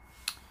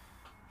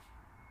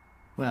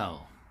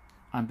Well,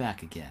 I'm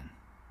back again.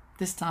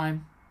 This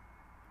time,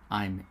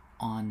 I'm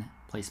on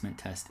placement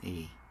test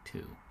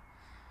A2.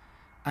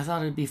 I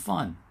thought it'd be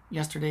fun.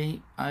 Yesterday,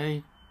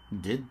 I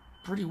did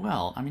pretty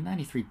well.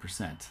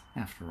 93%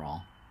 after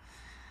all.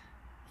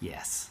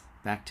 Yes,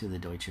 back to the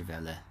Deutsche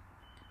Welle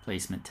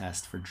placement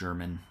test for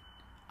German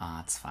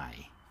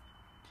A2.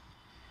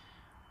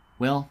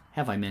 Well,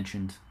 have I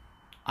mentioned,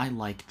 I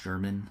like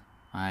German.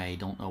 I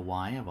don't know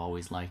why, I've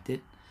always liked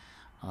it.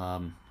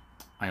 I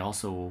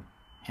also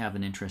have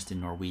an interest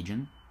in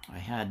Norwegian. I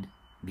had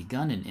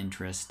begun an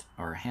interest,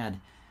 or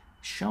had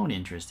shown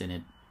interest in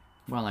it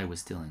while I was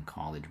still in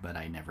college, but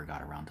I never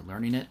got around to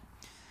learning it.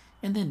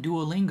 And then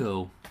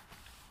Duolingo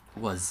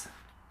was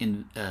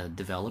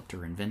developed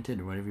or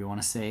invented, or whatever you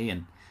want to say,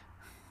 and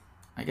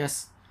I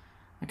guess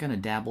I kind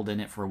of dabbled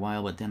in it for a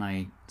while, but then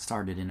I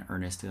started in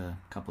earnest a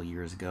couple of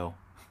years ago.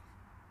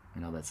 I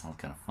know that sounds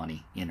kind of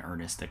funny, in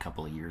earnest a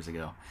couple of years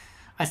ago.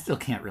 I still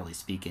can't really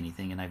speak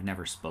anything, and I've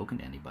never spoken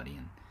to anybody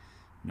in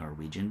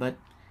Norwegian, but,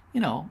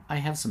 I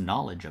have some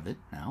knowledge of it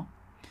now.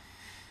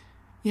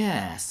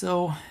 Yeah,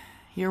 so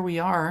here we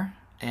are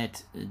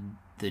at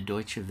the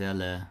Deutsche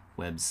Welle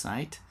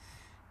website,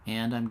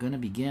 and I'm going to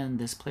begin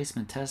this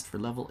placement test for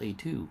level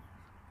A2,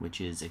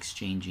 which is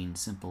exchanging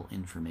simple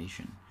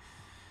information.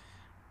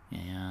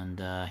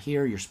 And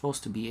here you're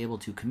supposed to be able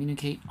to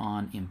communicate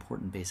on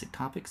important basic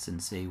topics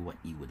and say what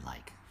you would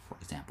like, for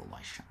example,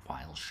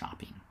 while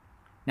shopping.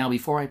 Now,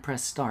 before I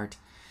press start,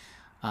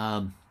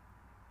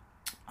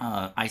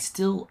 I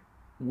still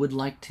would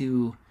like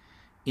to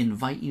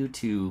invite you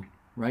to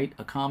write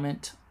a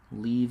comment,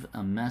 leave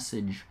a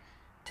message,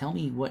 tell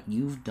me what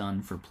you've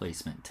done for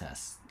placement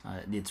tests.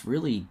 It's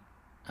really,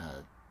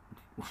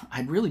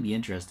 I'd really be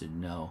interested to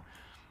know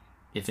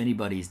if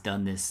anybody's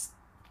done this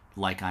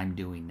like I'm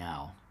doing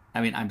now.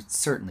 I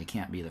certainly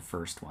can't be the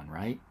first one,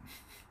 right?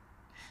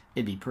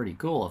 It'd be pretty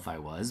cool if I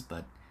was,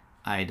 but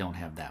I don't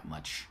have that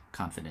much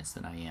confidence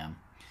that I am.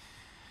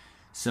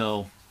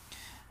 So,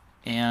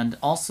 and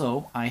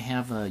also I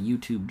have a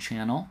YouTube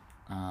channel,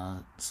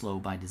 Slow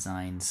by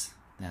Designs.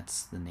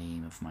 That's the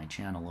name of my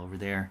channel over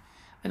there.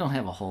 I don't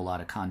have a whole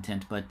lot of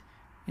content, but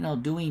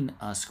doing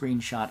a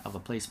screenshot of a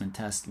placement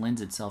test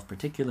lends itself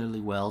particularly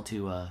well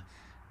to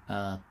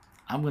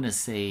I'm going to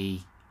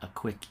say a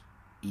quick,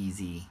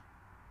 easy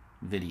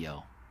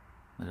video.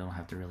 I don't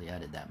have to really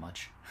edit that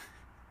much.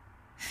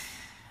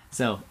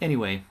 So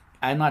anyway,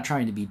 I'm not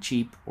trying to be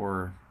cheap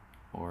or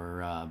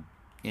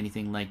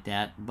anything like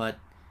that, but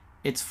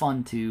it's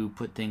fun to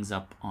put things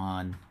up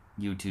on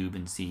YouTube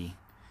and see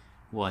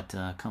what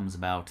comes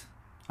about.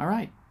 All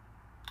right.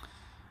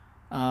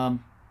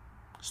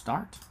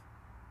 Start.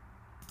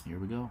 Here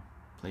we go.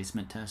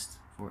 Placement test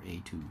for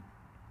A2.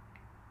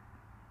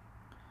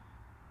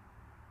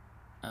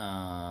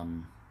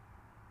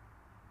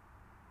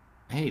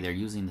 Hey, they're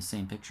using the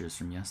same pictures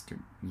from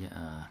yesterday.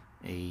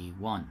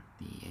 A1,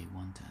 the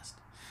A1 test.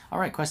 All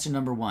right, question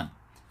number 1,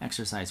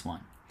 exercise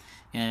 1.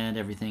 And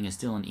everything is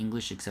still in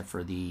English except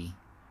for the,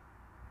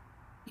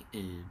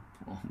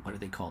 what are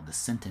they called? The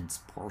sentence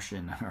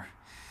portion, or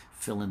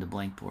fill in the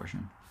blank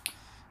portion.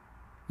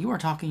 You are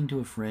talking to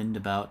a friend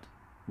about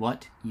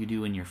what you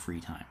do in your free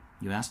time.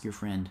 You ask your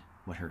friend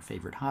what her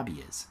favorite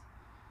hobby is.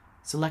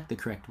 Select the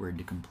correct word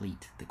to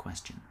complete the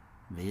question.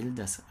 Wähle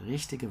das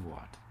richtige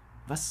Wort.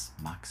 Was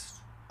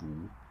magst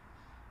du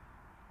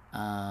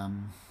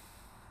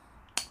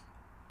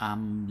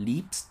am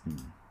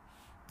liebsten?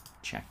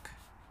 Check.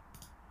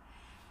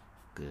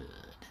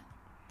 Good.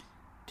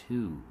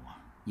 2.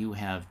 You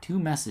have 2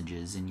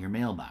 messages in your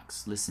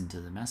mailbox. Listen to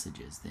the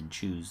messages, then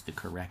choose the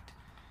correct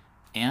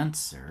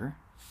answer.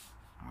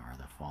 Are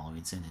the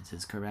following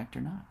sentences correct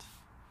or not?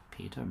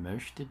 Peter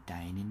möchte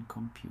deinen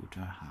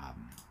Computer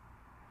haben.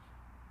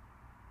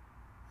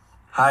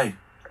 Hi,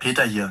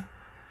 Peter hier.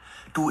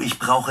 Du, ich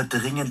brauche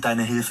dringend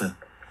deine Hilfe.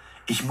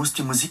 Ich muss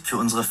die Musik für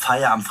unsere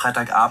Feier am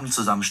Freitagabend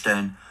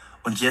zusammenstellen.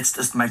 Und jetzt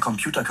ist mein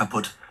Computer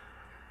kaputt.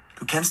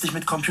 Du kennst dich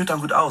mit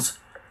Computern gut aus.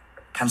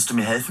 Kannst du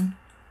mir helfen?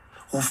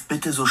 Ruf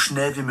bitte so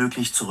schnell wie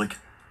möglich zurück.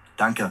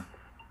 Danke.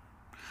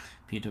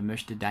 Peter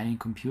möchte deinen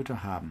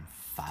Computer haben.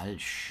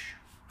 Falsch.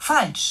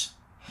 Falsch.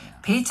 Ja.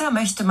 Peter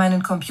möchte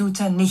meinen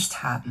Computer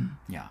nicht haben.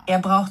 Ja. Er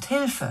braucht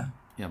Hilfe.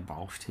 Er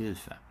braucht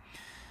Hilfe.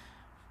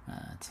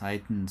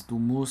 2. Du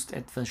musst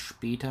etwas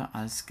später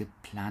als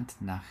geplant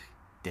nach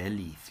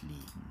Delhi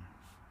fliegen.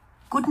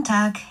 Guten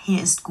Tag,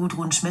 hier ist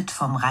Gudrun Schmidt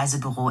vom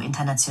Reisebüro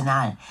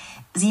International.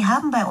 Sie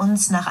haben bei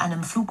uns nach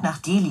einem Flug nach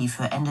Delhi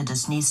für Ende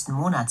des nächsten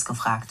Monats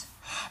gefragt.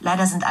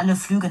 Leider sind alle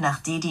Flüge nach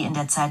Delhi in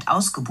der Zeit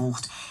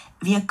ausgebucht.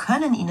 Wir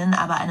können Ihnen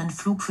aber einen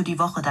Flug für die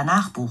Woche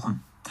danach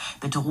buchen.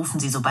 Bitte rufen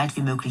Sie so bald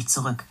wie möglich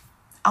zurück.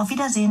 Auf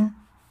Wiedersehen.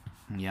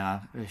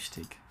 Ja,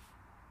 richtig.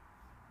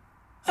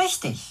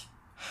 Richtig.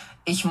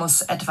 Ich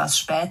muss etwas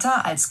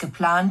später als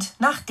geplant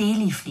nach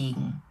Delhi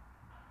fliegen.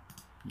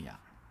 Ja.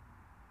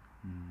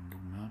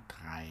 Nummer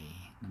 3.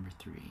 Number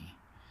 3.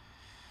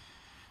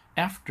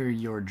 After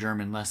your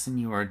German lesson,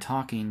 you are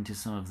talking to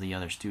some of the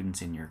other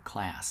students in your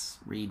class.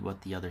 Read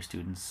what the other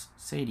students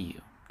say to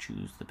you.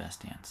 Choose the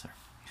best answer.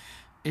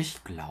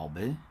 Ich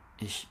glaube,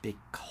 Ich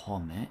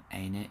bekomme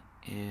eine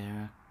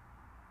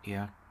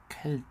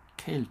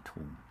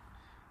Erkältung.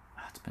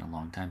 It's been a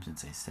long time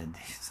since I said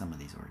some of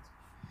these words.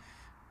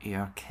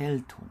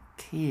 Kehltung.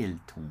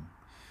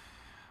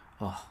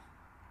 Oh,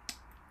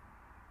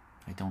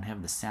 I don't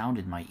have the sound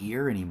in my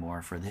ear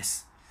anymore for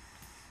this.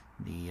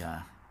 The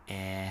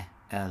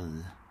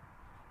L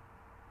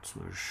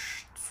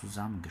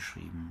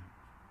zusammengeschrieben.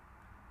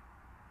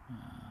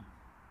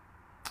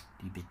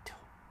 Die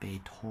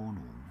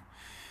Betonung.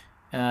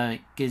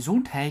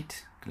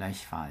 Gesundheit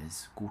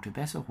gleichfalls. Gute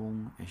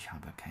Besserung. Ich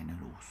habe keine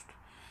Lust.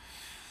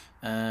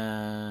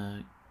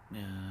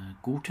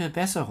 Gute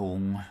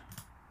Besserung.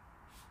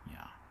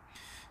 Ja.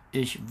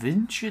 Ich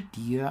wünsche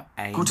dir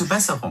ein... Gute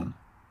Besserung.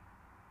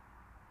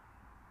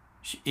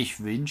 Ich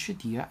wünsche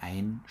dir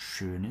ein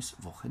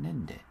schönes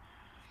Wochenende.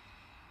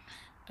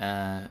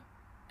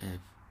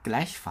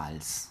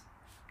 Gleichfalls.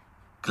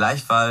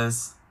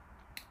 Gleichfalls.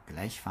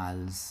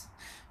 Gleichfalls.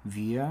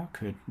 Wir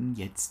könnten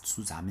jetzt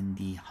zusammen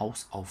die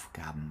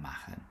Hausaufgaben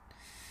machen.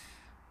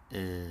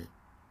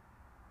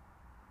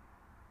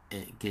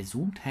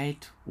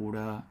 Gesundheit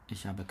oder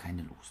ich habe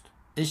keine Lust.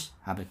 Ich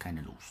habe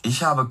keine Lust.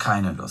 Ich habe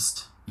keine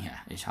Lust. Ja,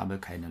 ich habe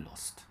keine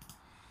Lust.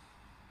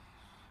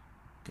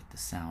 Get the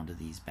sound of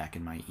these back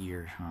in my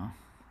ear, huh?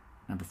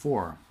 Number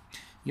 4.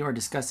 You are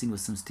discussing with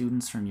some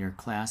students from your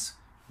class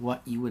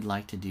what you would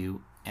like to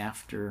do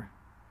after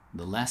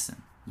the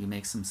lesson. You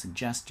make some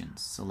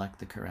suggestions. Select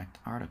the correct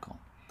article.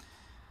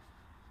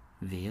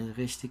 Wähle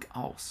richtig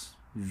aus.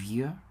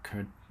 Wir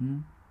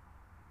könnten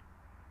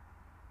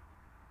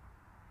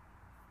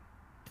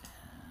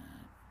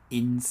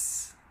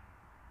ins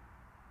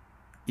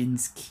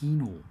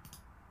Kino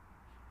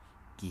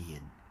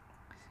gehen.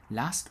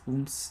 Lasst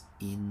uns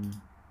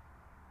in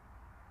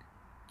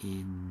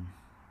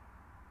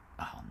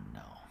oh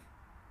no,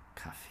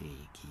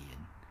 Café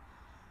gehen.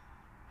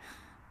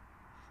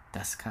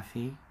 Das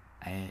Café,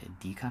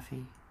 die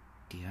Café,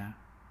 der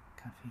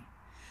Café.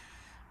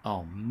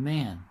 Oh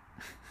man.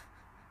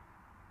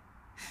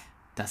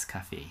 Das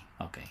Café,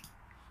 okay.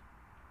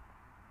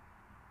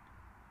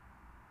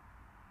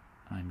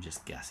 I'm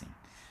just guessing.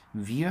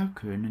 Wir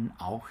können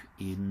auch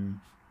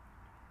in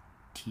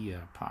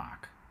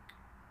Tierpark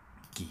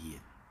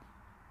gehen.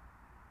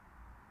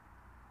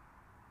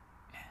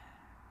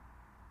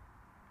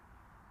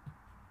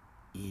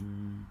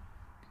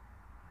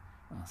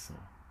 Achso,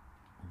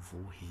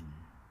 wohin?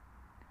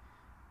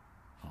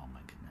 Oh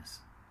my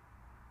goodness.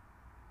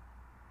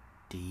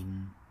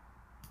 Den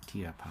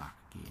Tierpark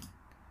gehen.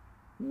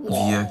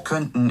 Wir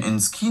könnten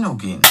ins Kino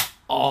gehen.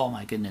 Oh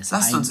my goodness.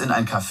 Lasst uns in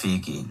ein Café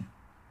gehen.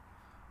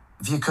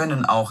 Wir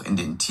können auch in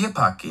den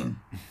Tierpark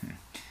gehen.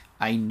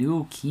 I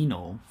knew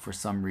Kino for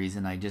some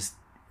reason. I just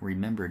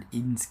remembered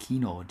ins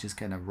Kino. It just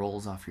kind of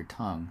rolls off your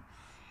tongue.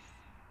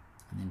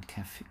 And then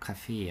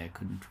cafe, I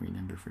couldn't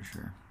remember for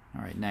sure.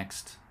 All right,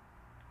 next.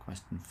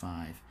 Question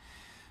 5.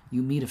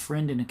 You meet a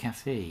friend in a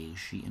cafe.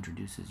 She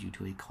introduces you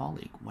to a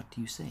colleague. What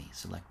do you say?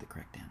 Select the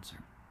correct answer.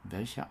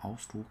 Welcher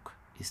Ausdruck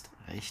ist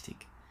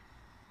richtig?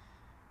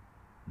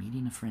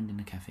 Meeting a friend in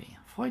a cafe.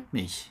 Freut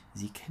mich,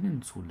 Sie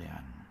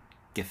kennenzulernen.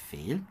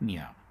 Gefällt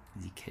mir,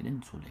 Sie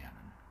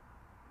kennenzulernen.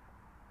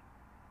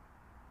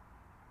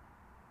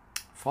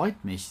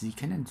 Freut mich, Sie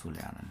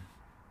kennenzulernen.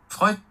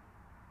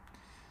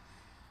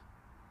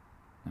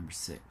 Number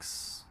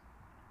 6.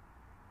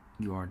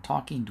 You are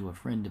talking to a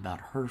friend about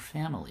her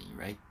family,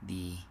 right?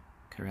 The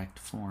correct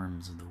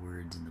forms of the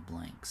words in the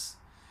blanks.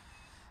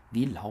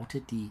 Wie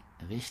lautet die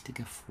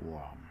richtige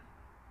Form?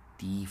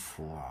 Die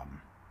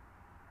Form.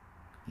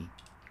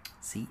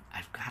 See,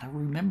 I've got to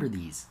remember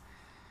these.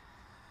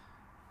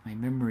 My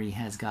memory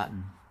has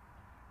gotten,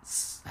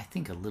 I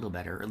think, a little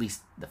better, or at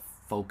least the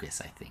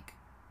focus, I think,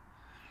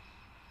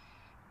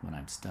 when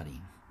I'm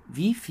studying.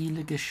 Wie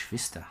viele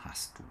Geschwister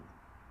hast du?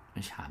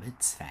 Ich habe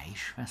 2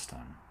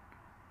 Schwestern.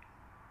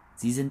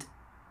 Sie sind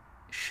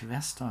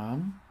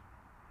Schwestern.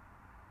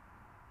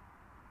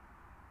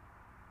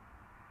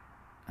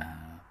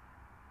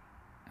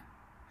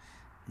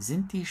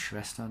 Sind die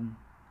Schwestern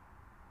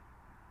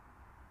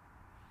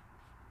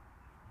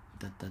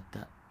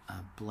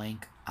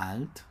blank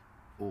alt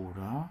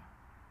oder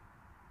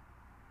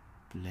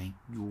blank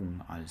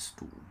jung als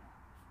du?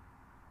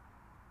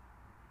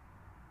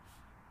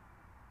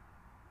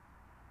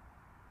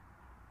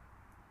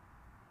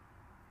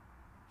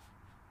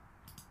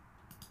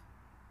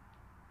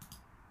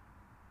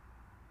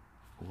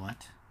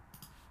 What?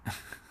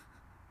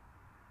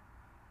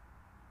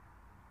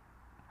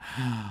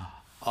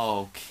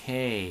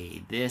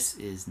 Okay, this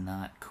is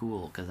not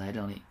cool because I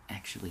don't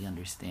actually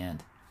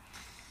understand.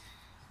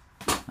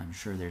 I'm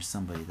sure there's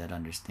somebody that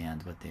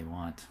understands what they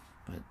want,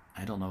 but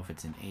I don't know if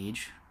it's an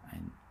age,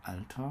 ein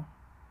Alter.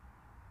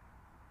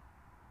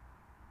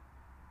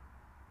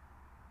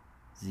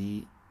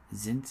 Sie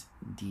sind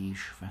die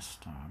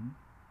Schwestern.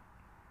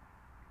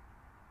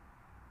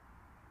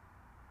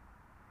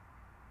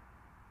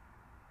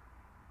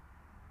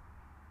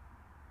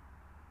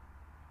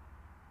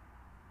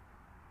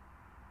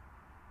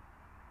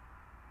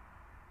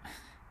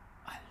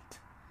 Alt,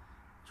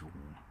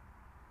 jung.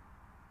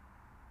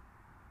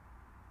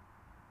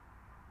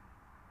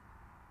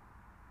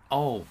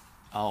 Oh,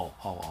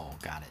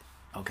 got it.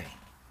 Okay,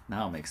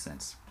 now it makes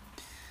sense.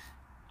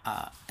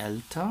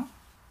 Älter.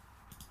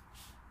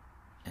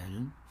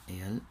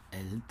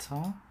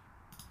 Älter.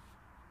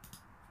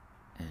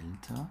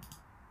 Älter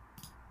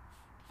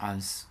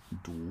als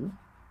du.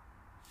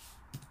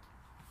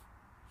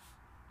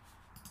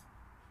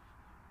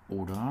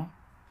 Oder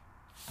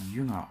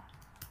jünger.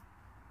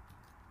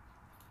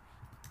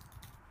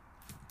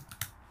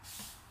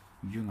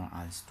 Jünger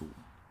als du.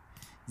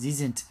 Sie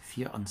sind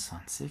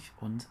 24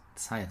 und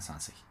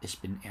 22. Ich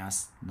bin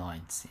erst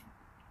 19.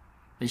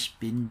 Ich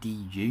bin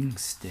die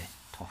jüngste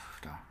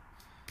Tochter.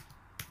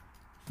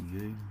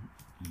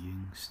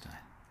 Jüngste.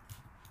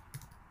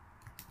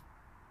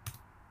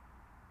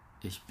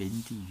 Ich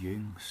bin die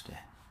jüngste.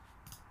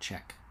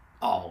 Check.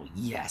 Oh,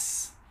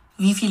 yes.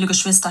 Wie viele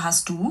Geschwister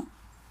hast du?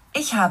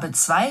 Ich habe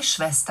 2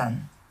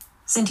 Schwestern.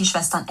 Sind die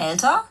Schwestern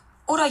älter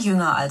oder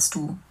jünger als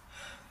du?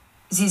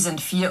 Sie sind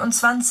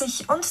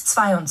 24 und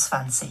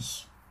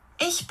 22.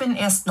 Ich bin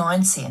erst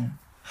 19.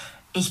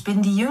 Ich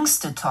bin die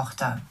jüngste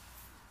Tochter.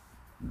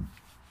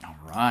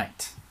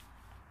 Alright.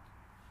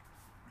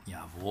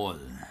 Jawohl.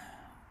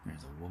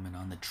 There's a woman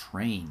on the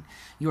train.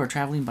 You are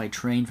traveling by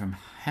train from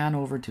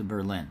Hanover to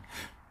Berlin.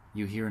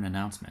 You hear an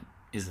announcement.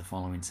 Is the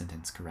following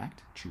sentence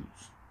correct?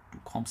 Choose. Du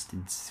kommst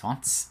in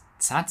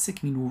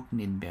 20 Minuten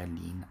in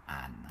Berlin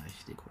an.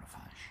 Richtig oder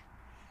falsch?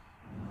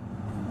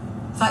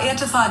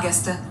 Verehrte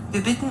Fahrgäste,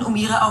 wir bitten um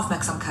Ihre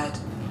Aufmerksamkeit.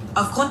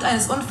 Aufgrund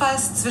eines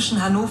Unfalls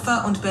zwischen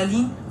Hannover und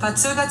Berlin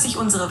verzögert sich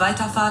unsere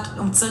Weiterfahrt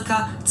um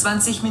circa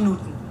 20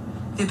 Minuten.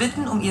 Wir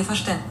bitten um Ihr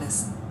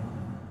Verständnis.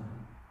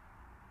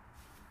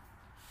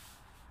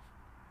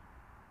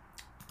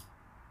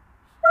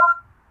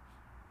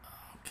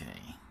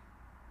 Okay.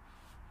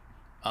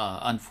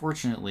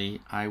 Unfortunately,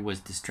 I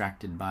was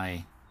distracted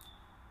by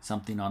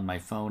something on my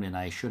phone and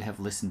I should have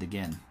listened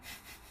again.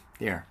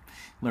 There.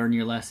 Learn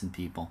your lesson,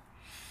 people.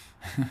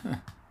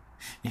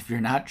 If you're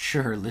not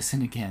sure,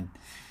 listen again.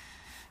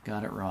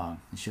 Got it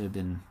wrong. It should have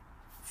been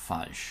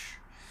falsch.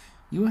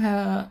 You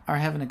are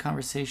having a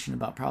conversation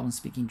about problems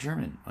speaking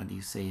German. What do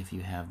you say if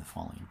you have the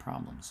following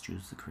problems?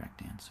 Choose the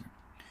correct answer.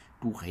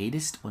 Du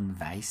redest und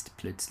weißt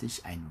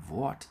plötzlich ein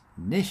Wort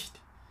nicht.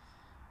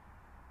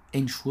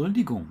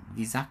 Entschuldigung,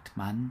 wie sagt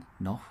man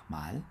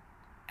nochmal?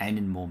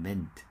 Einen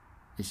Moment,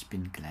 ich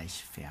bin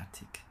gleich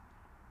fertig.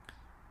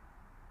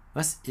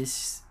 Was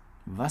ich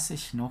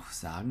noch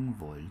sagen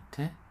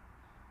wollte?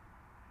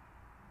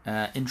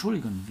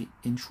 Entschuldigung,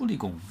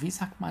 wie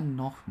sagt man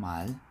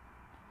nochmal?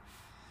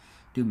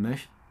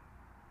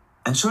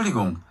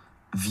 Entschuldigung,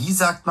 wie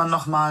sagt man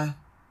nochmal?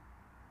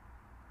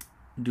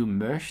 Du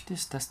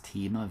möchtest das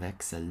Thema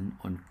wechseln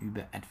und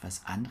über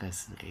etwas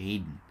anderes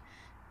reden.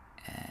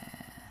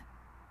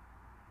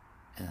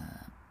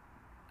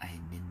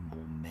 Einen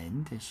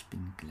Moment, ich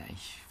bin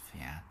gleich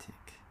fertig.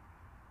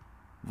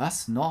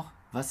 Was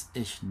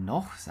ich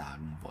noch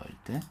sagen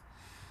wollte?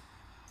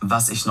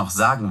 Was ich noch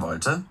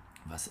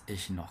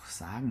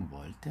sagen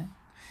wollte?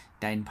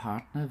 Dein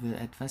Partner will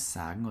etwas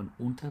sagen und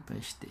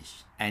unterbricht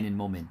dich. Einen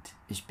Moment,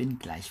 ich bin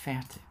gleich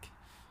fertig.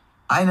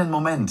 Einen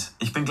Moment,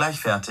 ich bin gleich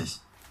fertig.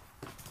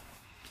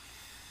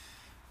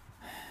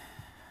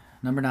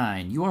 Number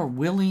 9. You are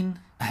writing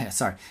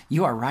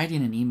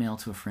an email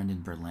to a friend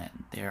in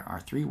Berlin. There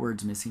are 3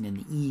 words missing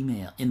in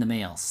the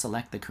mail.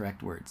 Select the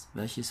correct words.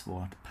 Welches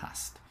Wort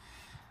passt?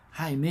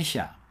 Hi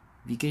Micha,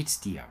 wie geht's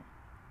dir?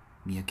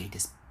 Mir geht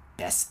es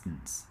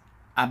bestens.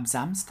 Am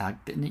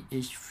Samstag bin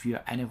ich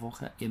für eine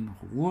Woche im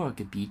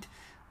Ruhrgebiet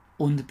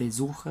und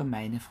besuche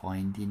meine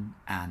Freundin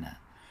Anne.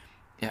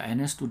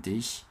 Erinnerst du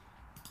dich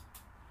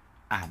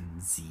an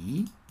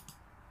sie?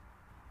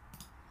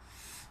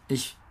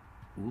 Ich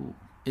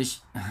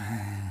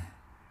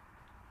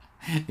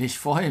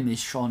freue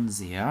mich schon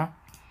sehr,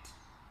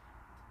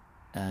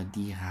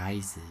 die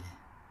Reise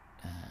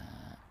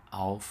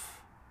auf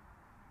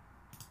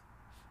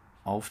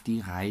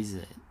die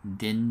Reise,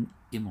 denn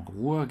im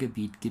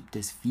Ruhrgebiet gibt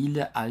es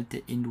viele alte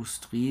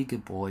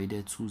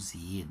Industriegebäude zu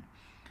sehen.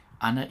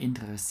 Anna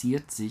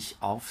interessiert sich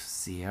auch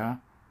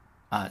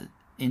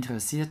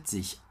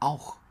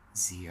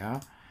sehr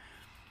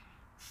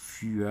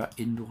für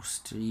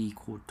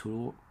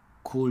Industriekultur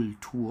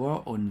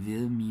und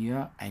will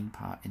mir ein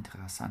paar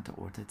interessante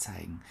Orte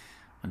zeigen.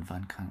 Und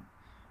wann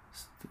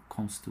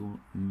kommst du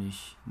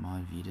mich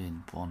mal wieder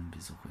in Bonn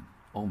besuchen?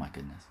 Oh my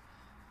goodness.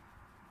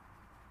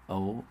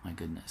 Oh my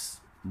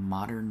goodness.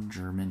 Modern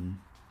German,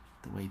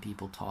 the way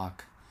people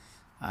talk.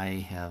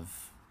 I have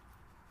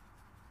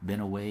been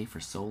away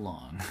for so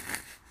long.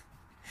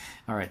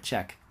 All right,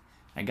 check.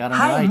 I got it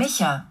Hi, right.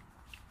 Micha.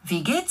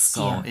 Wie geht's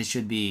dir? So it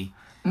should be.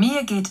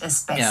 Mir geht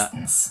es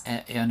bestens.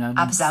 Erinnern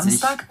Ab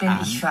Samstag sich bin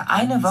ich für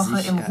eine an Woche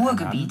sich im erinnern,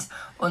 Ruhrgebiet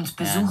und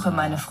besuche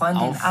meine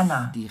Freundin auf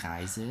Anna. Die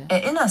Reise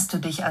Erinnerst du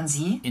dich an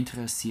sie?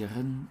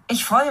 interessieren.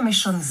 Ich freue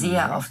mich schon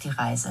sehr auf die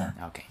Reise.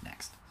 Okay,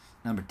 next.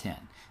 Number 10.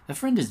 A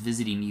friend is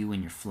visiting you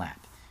in your flat.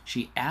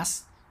 She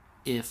asks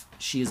if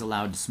she is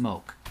allowed to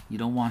smoke. You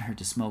don't want her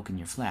to smoke in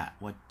your flat.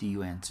 What do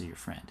you answer your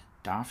friend?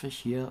 Darf ich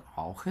hier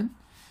rauchen?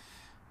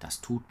 Das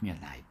tut mir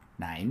leid.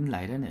 Nein,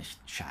 leider nicht.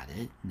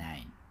 Schade,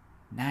 nein.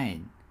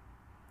 Nein,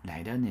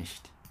 leider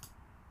nicht.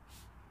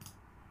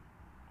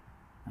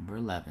 Number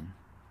 11.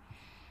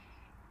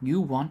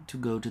 You want to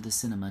go to the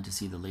cinema to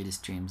see the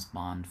latest James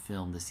Bond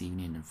film this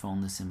evening and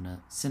phone the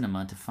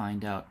cinema to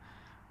find out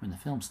when the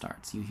film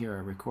starts. You hear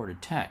a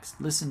recorded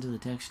text. Listen to the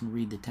text and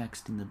read the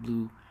text in the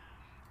blue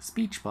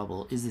speech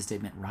bubble. Is the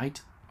statement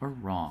right or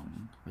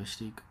wrong?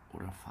 Richtig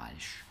oder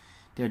falsch?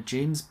 Der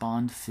James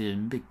Bond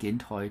Film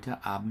beginnt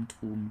heute Abend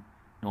um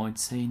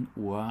 19:45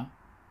 Uhr.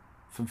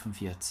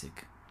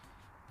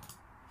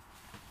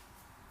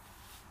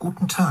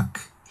 Guten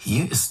Tag,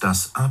 hier ist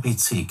das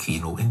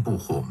ABC-Kino in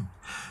Bochum.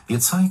 Wir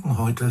zeigen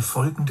heute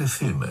folgende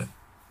Filme.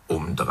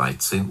 Um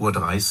 13:30 Uhr,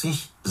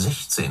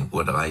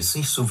 16:30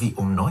 Uhr sowie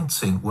um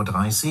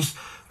 19:30 Uhr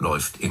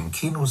läuft im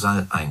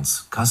Kinosaal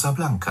 1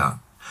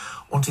 Casablanca.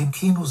 Und im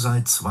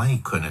Kinosaal 2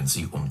 können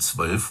Sie um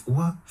 12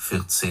 Uhr,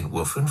 14:15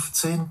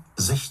 Uhr,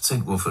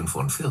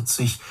 16:45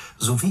 Uhr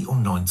sowie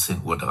um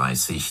 19:30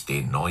 Uhr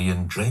den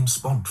neuen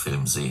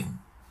James-Bond-Film sehen.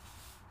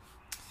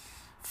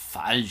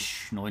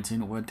 Falsch,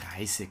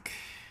 19:30 Uhr.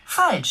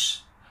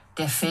 Falsch.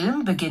 Der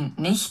Film beginnt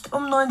nicht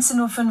um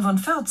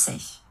 19:45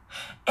 Uhr.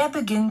 Er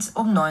beginnt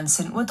um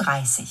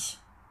 19:30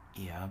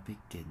 Uhr. Er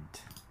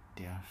beginnt,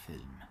 der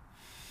Film.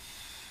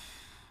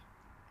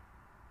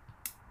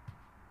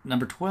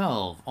 Number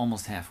 12,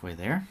 almost halfway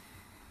there.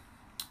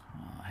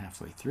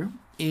 Halfway through.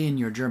 In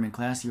your German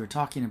class, you are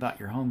talking about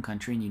your home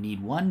country and you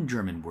need one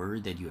German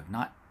word that you have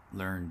not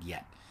learned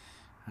yet.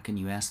 How can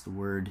you ask the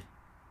word,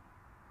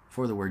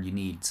 for the word you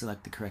need,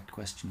 select the correct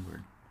question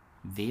word.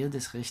 Wähle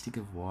das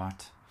richtige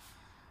Wort.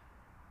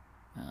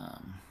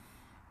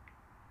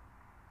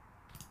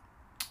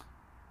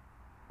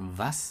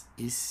 Was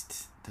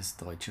ist das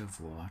deutsche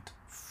Wort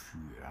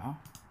für?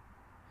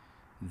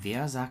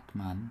 Wer sagt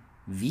man?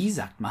 Wie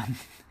sagt man?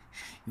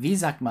 Wie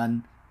sagt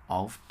man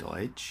auf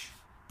Deutsch?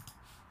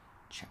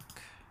 Check.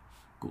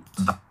 Gut.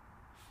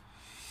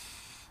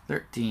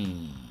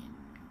 13.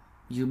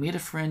 You meet a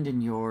friend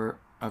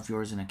of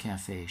yours in a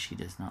cafe. She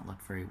does not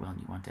look very well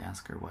and you want to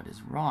ask her what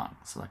is wrong.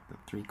 Select the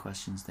 3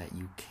 questions that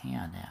you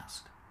can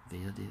ask.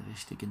 Wähle die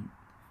richtigen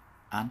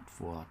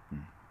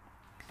Antworten.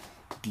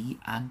 Die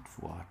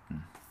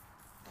Antworten.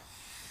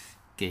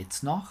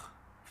 Geht's noch?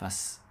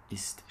 Was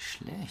ist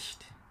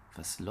schlecht?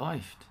 Was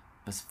läuft?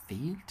 Was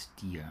fehlt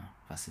dir?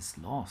 Was ist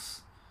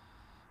los?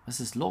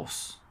 Was ist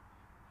los?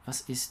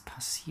 Was ist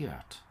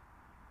passiert?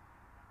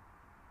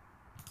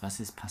 Was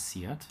ist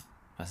passiert?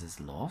 Was ist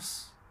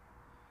los?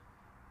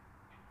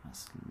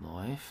 Was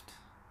läuft?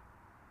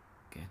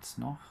 Geht's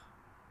noch?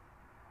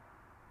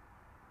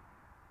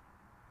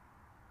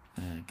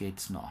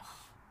 Geht's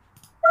noch?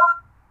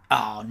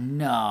 Oh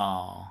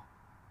no!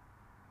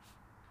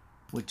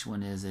 Which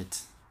one is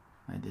it?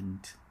 I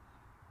didn't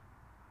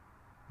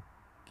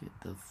get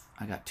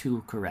I got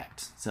 2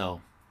 correct,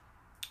 so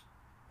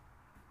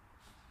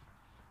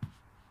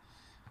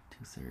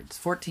 2/3.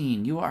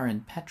 14. You are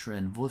in Petra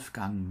and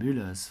Wolfgang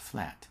Müller's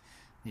flat.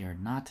 They are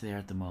not there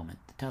at the moment.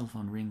 The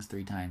telephone rings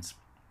 3 times.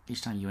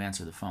 Each time you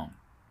answer the phone.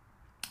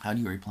 How do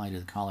you reply to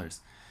the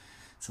callers?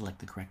 Select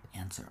the correct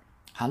answer.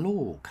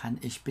 Hallo, kann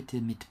ich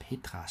bitte mit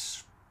Petra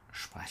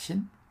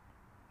sprechen?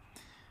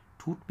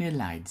 Tut mir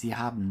leid, Sie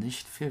haben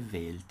nicht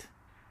verwählt.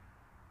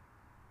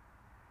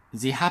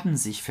 Sie haben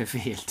sich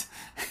verwählt.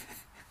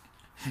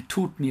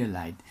 Tut mir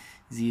leid,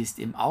 sie ist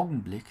im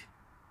Augenblick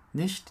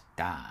nicht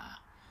da.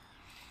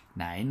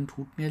 Nein,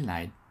 tut mir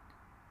leid.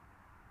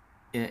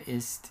 Er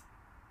ist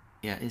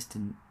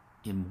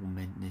im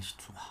Moment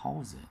nicht zu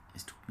Hause.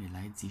 Es tut mir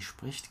leid, sie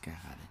spricht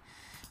gerade.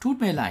 Tut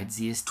mir leid,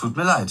 sie ist... Tut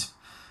mir leid.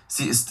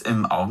 Sie ist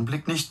im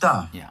Augenblick nicht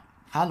da. Ja.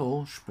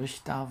 Hallo,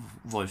 spricht da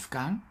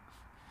Wolfgang?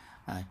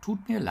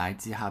 Tut mir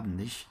leid, Sie haben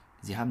sich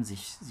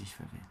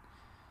verwählt.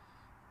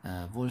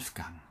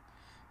 Wolfgang.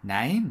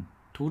 Nein,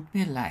 tut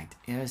mir leid,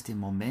 er ist im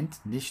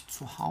Moment nicht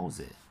zu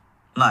Hause.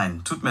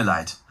 Nein, tut mir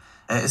leid.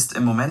 Er ist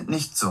im Moment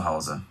nicht zu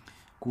Hause.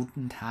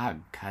 Guten Tag,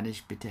 kann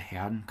ich bitte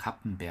Herrn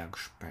Kappenberg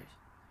sprechen?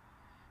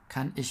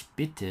 Kann ich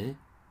bitte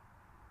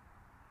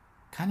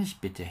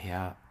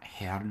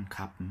Herrn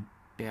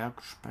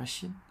Kappenberg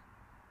sprechen?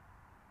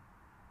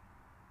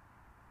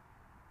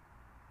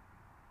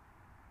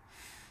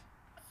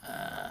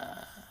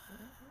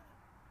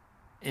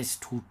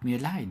 Es tut mir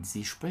leid,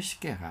 sie spricht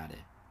gerade.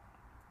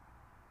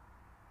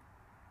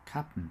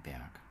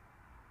 Kappenberg.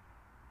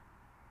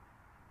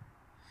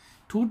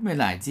 Tut mir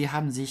leid, Sie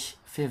haben sich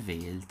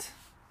verwählt.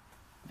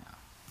 Ja.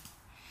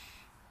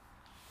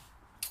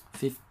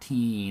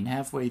 15,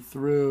 halfway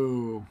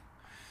through.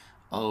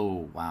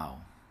 Oh, wow.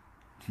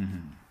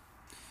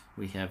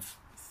 We have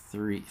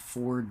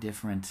 4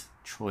 different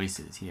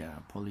choices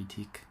here.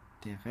 Politik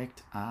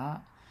direkt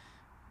A.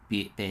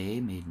 B.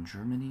 Made in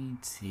Germany.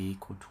 C.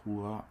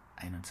 Kultur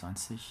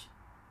 21.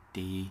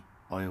 D.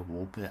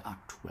 Europa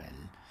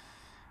aktuell.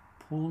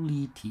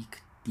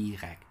 Politik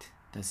direkt.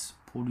 Das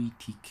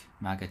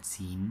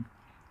Politikmagazin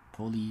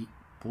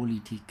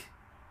Politik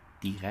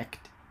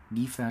direkt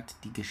liefert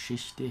die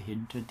Geschichte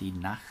hinter den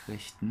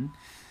Nachrichten.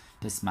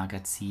 Das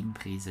Magazin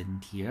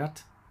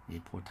präsentiert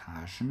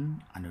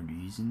Reportagen,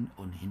 Analysen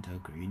und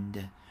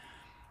Hintergründe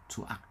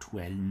zu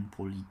aktuellen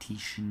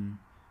politischen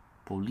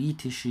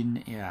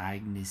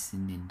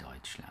Ereignissen in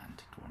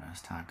Deutschland.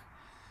 Donnerstag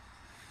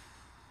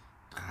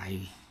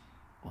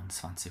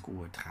 23:30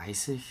 Uhr,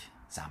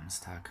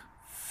 Samstag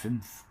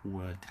 5:30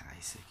 Uhr.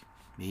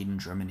 Made in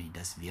Germany,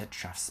 das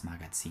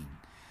Wirtschaftsmagazin.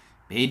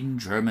 Made in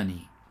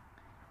Germany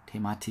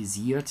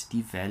thematisiert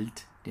die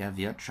Welt der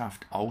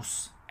Wirtschaft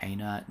aus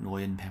einer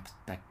neuen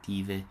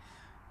Perspektive,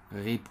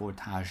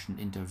 Reportagen,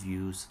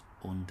 Interviews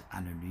und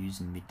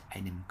Analysen mit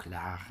einem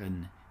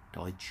klaren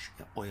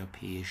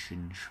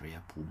deutsch-europäischen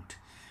Schwerpunkt.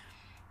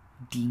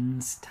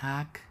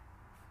 Dienstag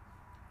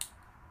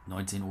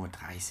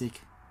 19:30 Uhr,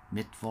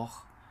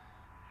 Mittwoch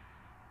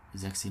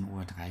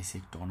 16:30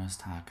 Uhr,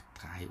 Donnerstag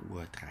 3:30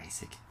 Uhr.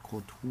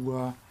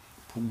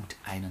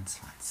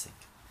 Kultur.21.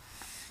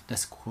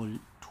 Das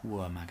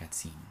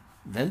Kulturmagazin.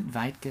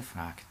 Weltweit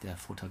gefragt der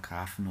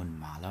Fotografen und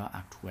Maler,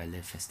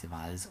 aktuelle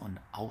Festivals und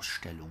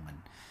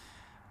Ausstellungen.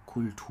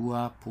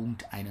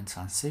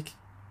 Kultur.21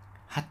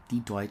 hat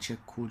die deutsche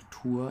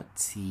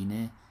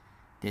Kulturszene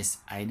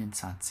des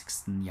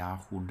 21.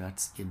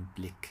 Jahrhunderts im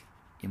Blick,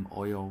 im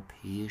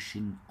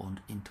europäischen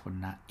und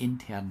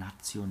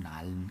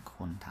internationalen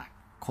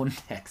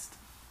Kontext.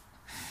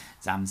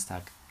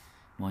 Samstag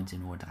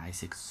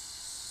 19:30 Uhr,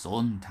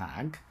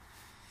 Sonntag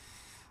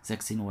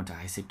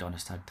 16:30 Uhr,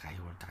 Donnerstag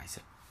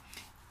 3:30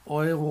 Uhr.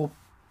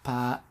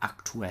 Europa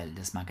aktuell,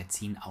 das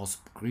Magazin aus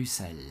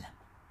Brüssel.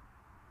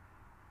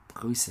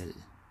 Brüssel.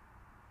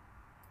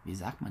 Wie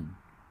sagt man?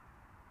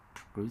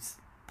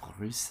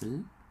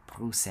 Brüssel.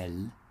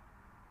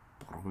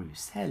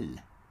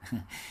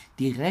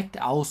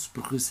 Direkt aus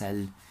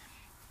Brüssel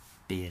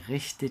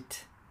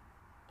berichtet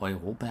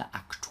Europa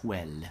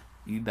aktuell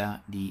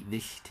über die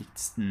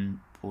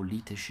wichtigsten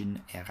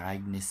politischen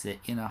Ereignisse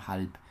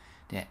innerhalb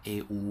der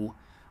EU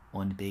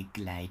und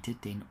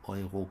begleitet den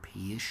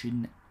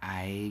europäischen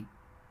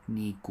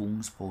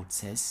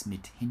Einigungsprozess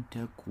mit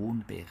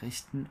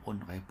Hintergrundberichten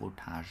und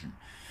Reportagen.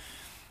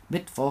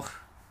 Mittwoch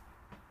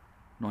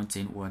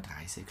 19:30 Uhr,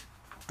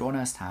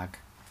 Donnerstag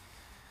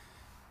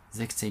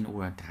 16:30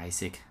 Uhr,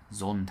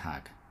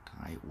 Sonntag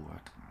 3:30 Uhr.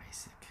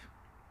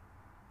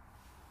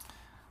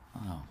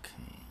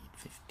 Okay,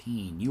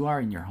 15. You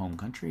are in your home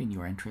country and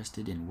you are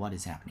interested in what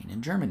is happening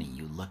in Germany.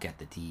 You look at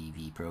the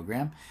TV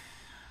program.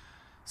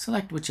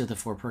 Select which of the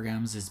 4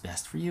 programs is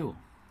best for you.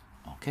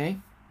 Okay?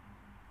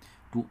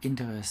 Du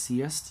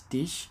interessierst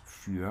dich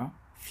für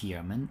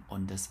Firmen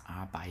und das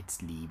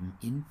Arbeitsleben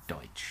in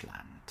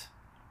Deutschland.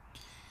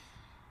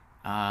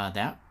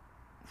 That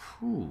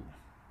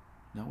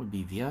would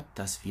be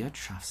das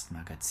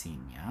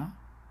Wirtschaftsmagazin, ja?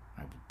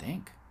 I would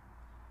think.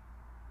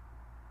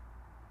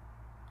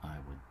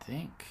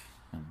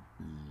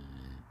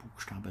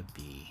 Buchstabe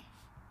B.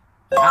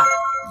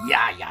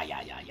 Ja,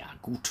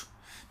 gut.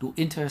 Du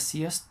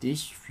interessierst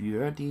dich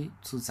für die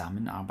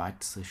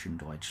Zusammenarbeit zwischen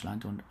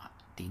Deutschland und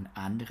den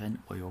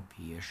anderen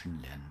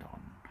europäischen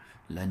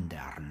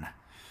Ländern.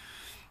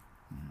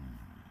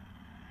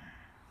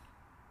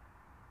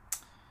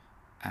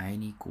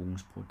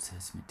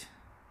 Einigungsprozess mit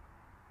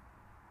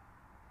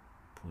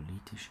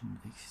politischen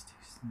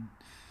wichtigsten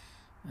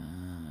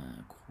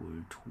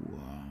Kultur,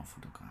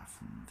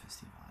 Fotografen,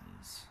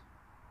 Festivals,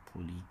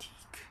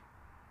 Politik.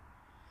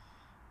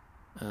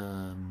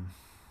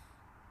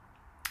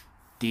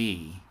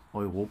 D.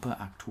 Europa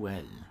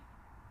aktuell.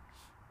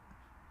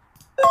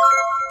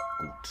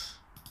 Gut.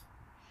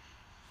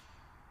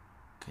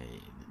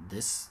 Okay,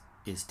 this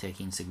is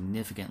taking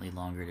significantly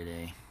longer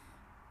today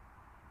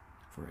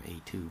for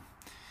A2.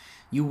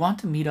 You want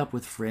to meet up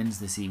with friends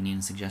this evening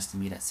and suggest to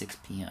meet at 6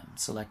 p.m.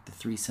 Select the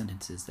 3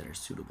 sentences that are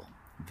suitable.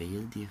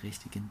 Wähl die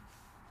richtigen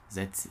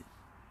Sätze.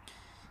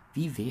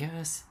 Wie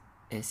wäre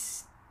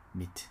es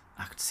mit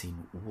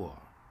 18 Uhr?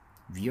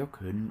 Wir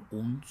können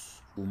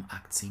uns um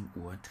 18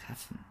 Uhr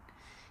treffen.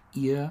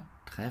 Ihr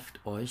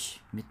trefft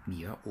euch mit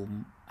mir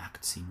um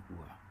 18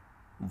 Uhr.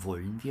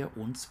 Wollen wir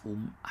uns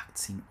um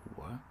 18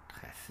 Uhr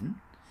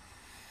treffen?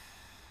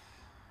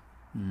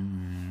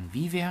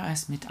 Wie wäre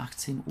es mit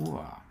 18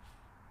 Uhr?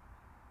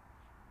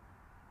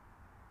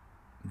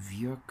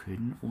 Wir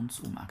können uns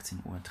um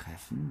 18 Uhr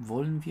treffen.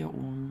 Wollen wir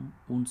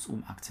uns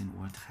um 18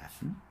 Uhr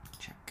treffen?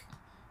 Check.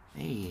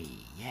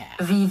 Hey, yeah.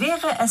 Wie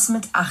wäre es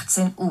mit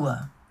 18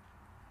 Uhr?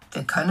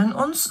 Wir können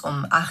uns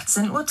um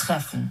 18 Uhr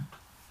treffen.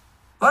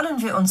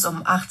 Wollen wir uns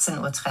um 18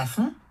 Uhr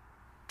treffen?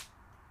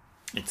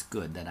 It's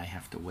good that I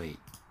have to wait.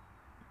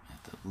 I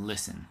have to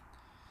listen.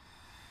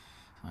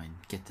 So I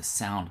get the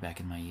sound back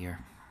in my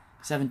ear.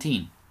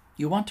 17.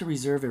 You want to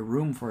reserve a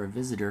room for a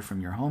visitor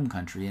from your home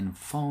country and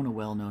phone a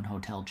well-known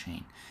hotel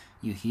chain.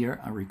 You hear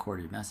a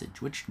recorded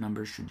message. Which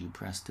number should you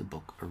press to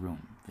book a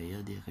room?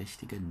 Wähle die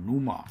richtige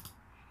Nummer.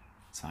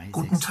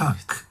 Guten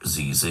Tag,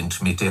 Sie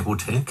sind mit der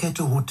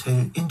Hotelkette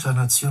Hotel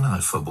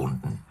International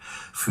verbunden.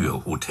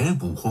 Für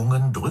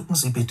Hotelbuchungen drücken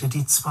Sie bitte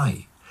die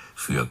 2.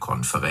 Für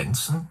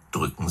Konferenzen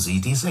drücken Sie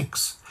die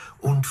 6.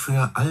 Und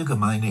für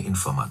allgemeine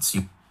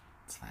Informationen...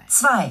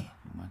 2.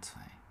 Nummer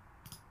 2.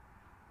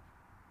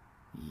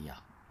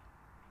 Ja.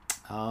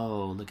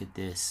 Oh, look at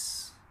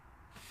this.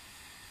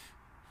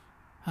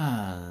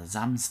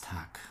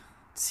 Samstag,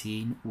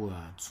 10 Uhr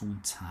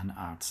zum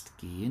Zahnarzt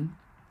gehen.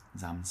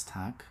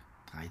 Samstag,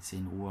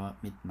 13 Uhr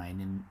mit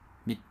meinen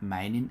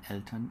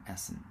Eltern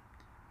essen.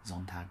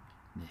 Sonntag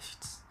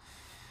nichts.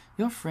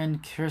 Your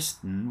friend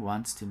Kirsten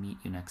wants to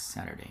meet you next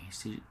Saturday.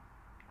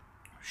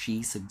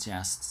 She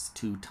suggests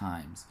 2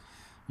 times.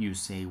 You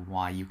say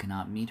why you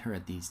cannot meet her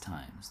at these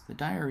times. The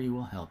diary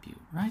will help you.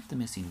 Write the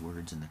missing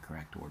words in the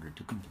correct order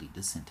to complete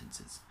the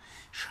sentences.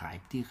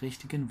 Schreib die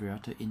richtigen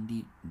Wörter in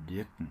die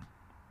Lücken.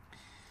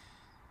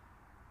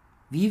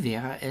 Wie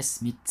wäre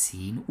es mit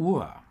 10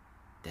 Uhr?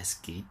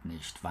 Das geht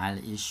nicht, weil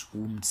ich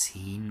um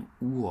 10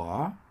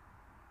 Uhr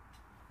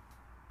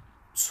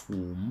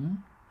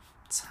zum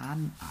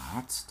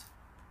Zahnarzt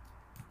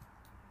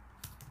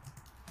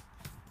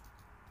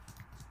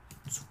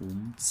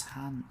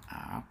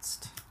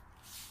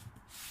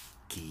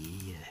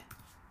gehe.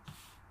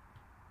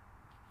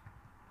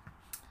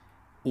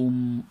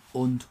 Um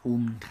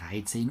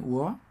 13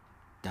 Uhr?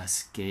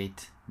 Das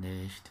geht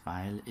nicht,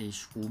 weil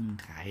ich um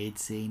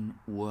 13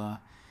 Uhr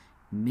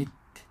mit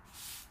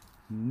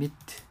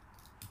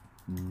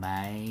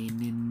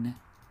meinen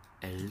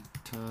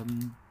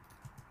Eltern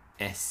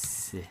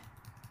esse.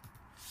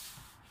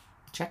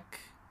 Check.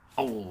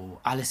 Oh,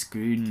 alles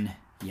grün.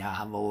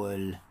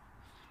 Jawohl.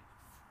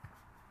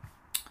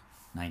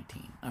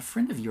 19. A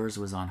friend of yours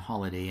was on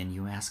holiday and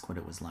you ask what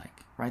it was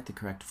like. Write the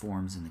correct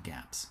forms in the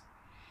gaps.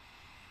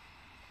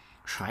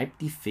 Schreib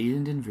die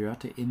fehlenden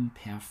Wörter im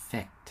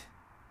Perfekt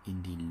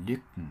in die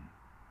Lücken.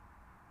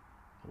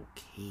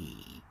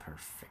 Okay,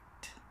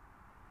 perfect.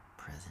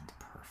 Present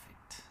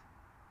perfect.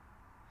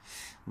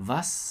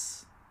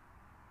 Was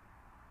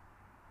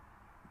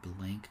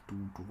blank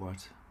du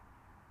dort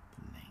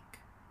blank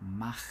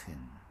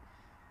machen?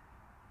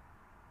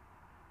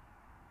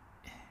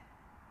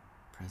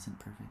 Present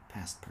perfect,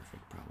 past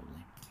perfect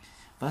probably.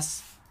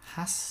 Was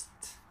hast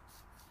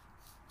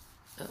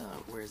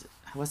where is it?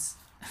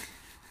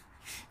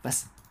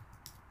 Was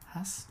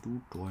hast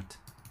du dort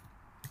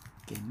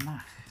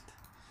gemacht?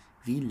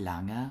 Wie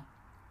lange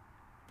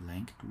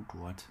blank du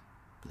dort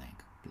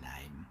blank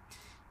bleiben?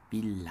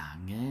 Wie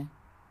lange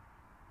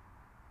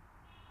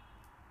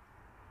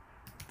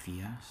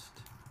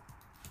wirst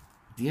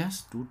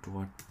du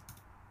dort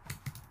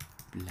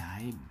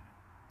bleiben?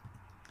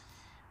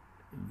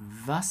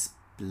 Was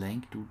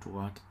blank du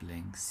dort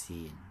blank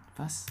sehen?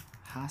 Was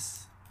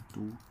hast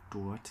du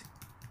dort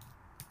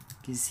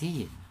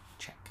gesehen?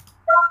 Check.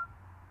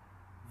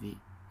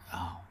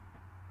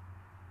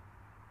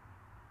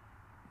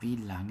 Wie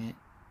lange?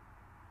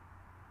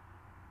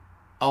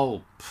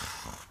 Oh,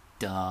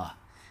 duh.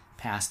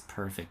 Past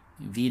perfect.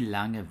 Wie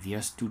lange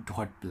wirst du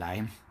dort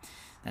bleiben?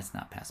 That's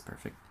not past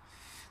perfect.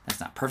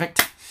 That's not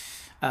perfect.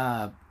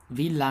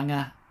 Wie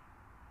lange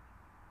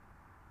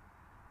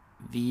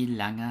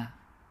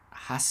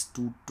hast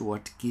du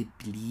dort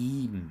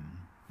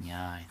geblieben?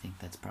 Yeah, I think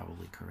that's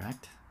probably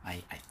correct.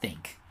 I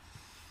think.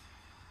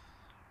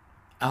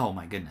 Oh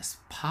my goodness.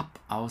 Pop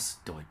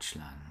aus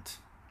Deutschland.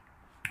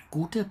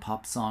 Gute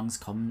Pop-Songs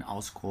kommen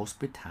aus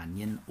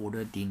Großbritannien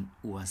oder den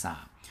USA.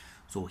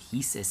 So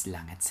hieß es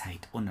lange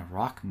Zeit. Und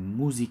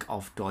Rockmusik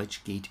auf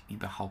Deutsch geht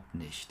überhaupt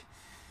nicht.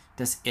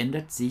 Das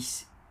ändert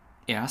sich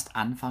erst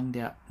Anfang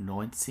der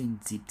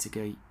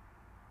 1970er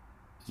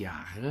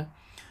Jahre.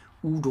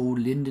 Udo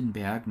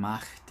Lindenberg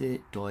machte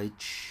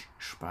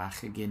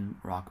deutschsprachigen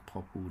Rock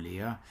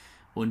populär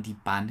und die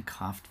Band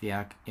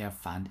Kraftwerk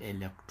erfand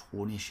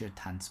elektronische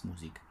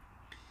Tanzmusik.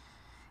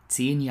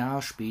 10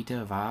 Jahre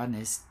später waren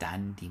es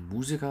dann die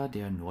Musiker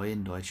der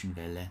neuen deutschen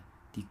Welle,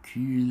 die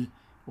kühl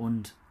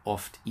und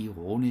oft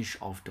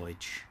ironisch auf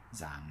Deutsch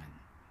sangen.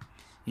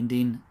 In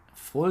den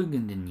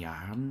folgenden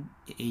Jahren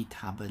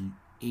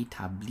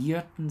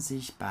etablierten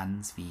sich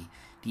Bands wie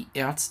die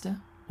Ärzte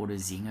oder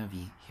Sänger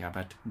wie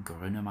Herbert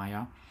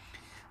Grönemeyer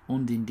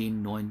und in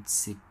den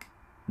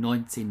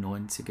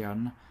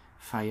 1990ern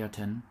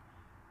feierten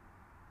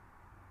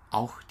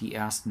auch die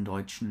ersten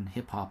deutschen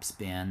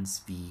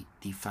Hip-Hop-Bands wie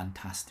die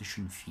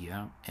Fantastischen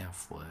Vier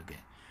Erfolge.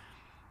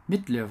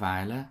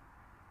 Mittlerweile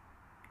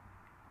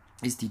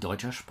ist die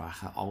deutsche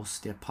Sprache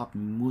aus der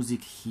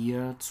Popmusik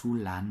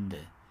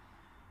hierzulande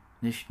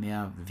nicht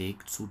mehr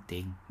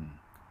wegzudenken.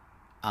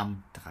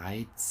 Am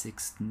 30.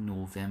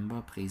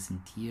 November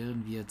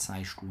präsentieren wir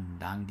 2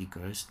 Stunden lang die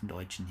größten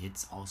deutschen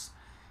Hits aus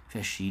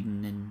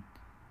verschiedenen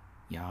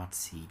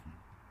Jahrzehnten.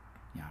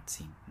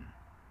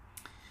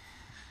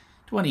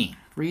 20.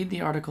 Read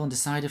the article and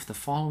decide if the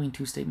following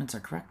 2 statements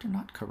are correct or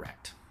not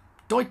correct.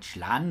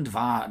 Deutschland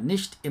war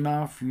nicht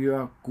immer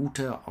für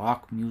gute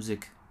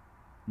Rockmusik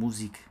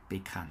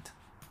bekannt.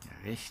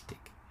 Richtig.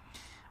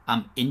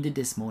 Am Ende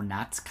des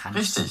Monats kannst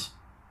Richtig.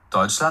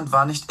 Deutschland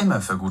war nicht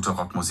immer für gute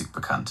Rockmusik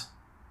bekannt.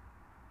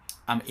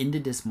 Am Ende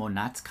des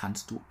Monats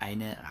kannst du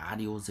eine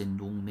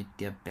Radiosendung mit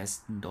der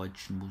besten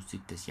deutschen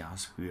Musik des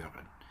Jahres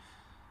hören.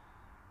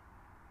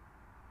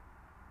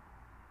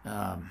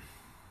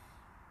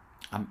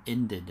 Am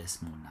Ende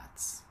des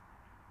Monats.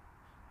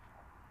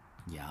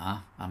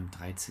 Ja, am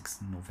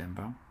 30.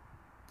 November.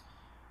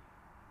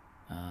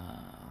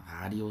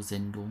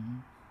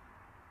 Radiosendung.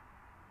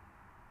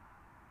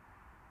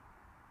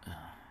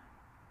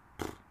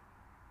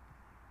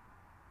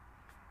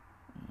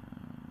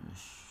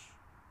 Ich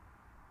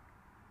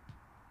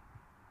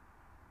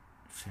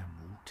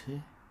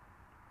vermute.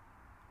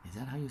 Is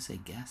that how you say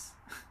guess?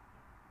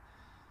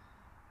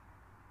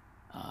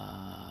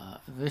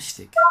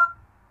 Richtig.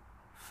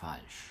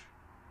 Falsch.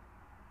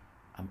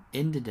 Am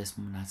Ende des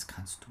Monats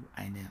kannst du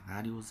eine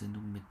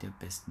Radiosendung mit der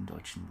besten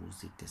deutschen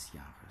Musik des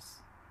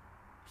Jahres.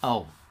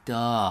 Oh,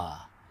 duh.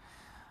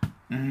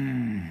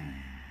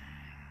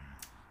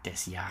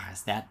 Des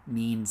Jahres. That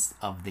means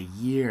of the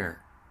year.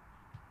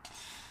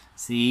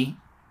 See?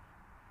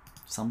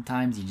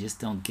 Sometimes you just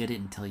don't get it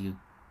until you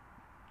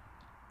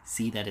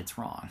see that it's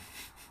wrong.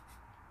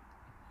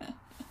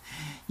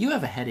 You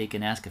have a headache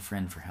and ask a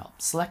friend for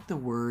help. Select the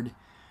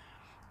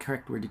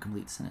correct word to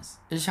complete the sentence.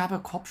 Ich habe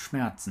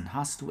Kopfschmerzen.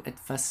 Hast du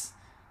etwas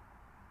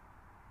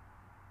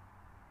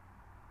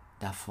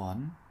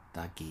davon,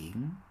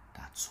 dagegen,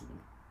 dazu?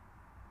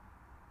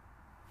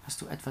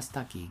 Hast du etwas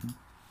dagegen?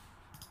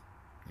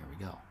 Here we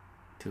go.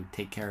 To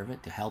take care of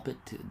it, to help it,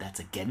 that's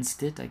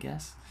against it, I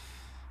guess.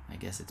 I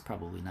guess it's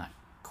probably not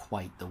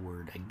quite the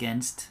word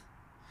against.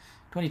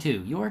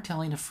 22. You are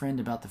telling a friend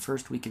about the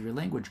first week of your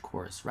language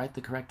course. Write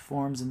the correct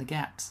forms in the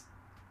gaps.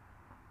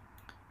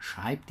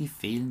 Schreib die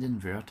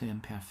fehlenden Wörter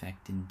im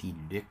Perfekt in die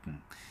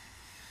Lücken.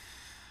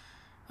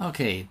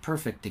 Okay,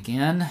 perfect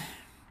again.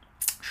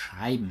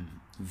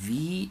 Schreiben.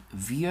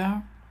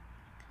 Wir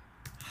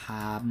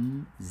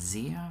haben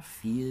sehr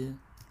viel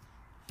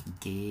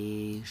geschrieben.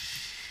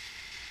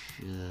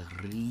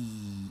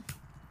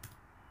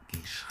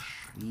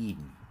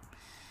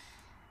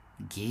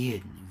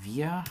 Gehen.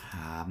 Wir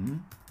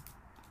haben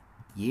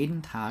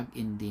jeden Tag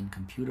in den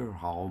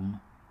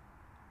Computerraum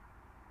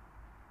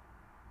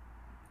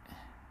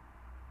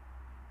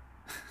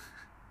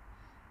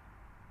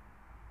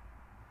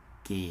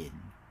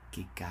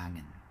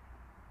gegangen.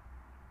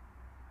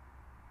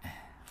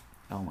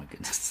 Oh my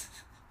goodness.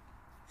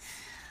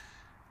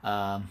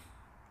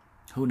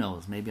 Who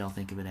knows? Maybe I'll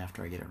think of it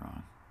after I get it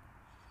wrong.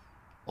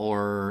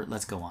 Or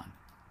let's go on.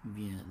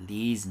 Wir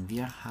lesen.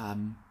 Wir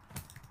haben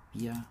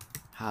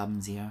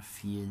sehr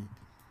viel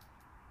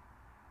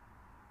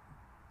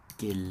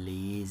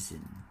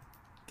gelesen.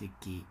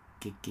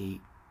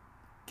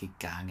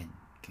 Gegangen.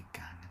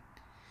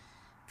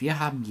 Wir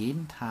haben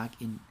jeden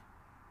Tag in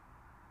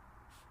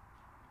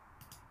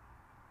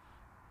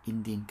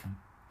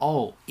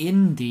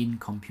den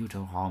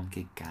Computerraum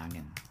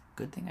gegangen.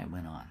 Good thing I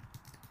went on.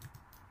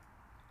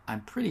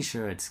 I'm pretty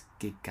sure it's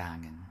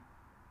gegangen.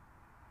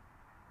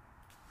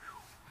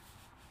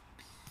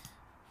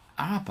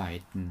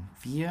 Arbeiten.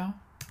 Wir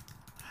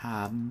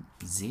haben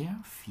sehr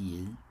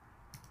viel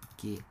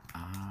gearbeitet.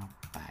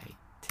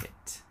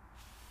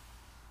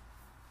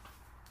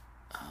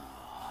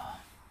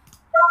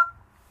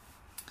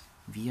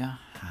 Wir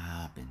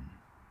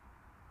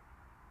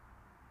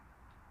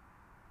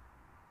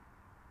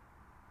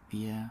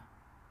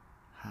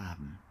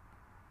haben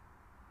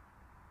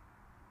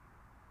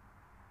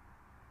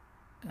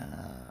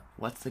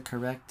what's the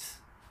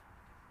correct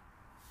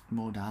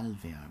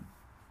Modalverb?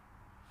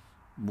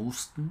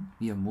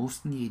 Wir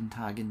mussten jeden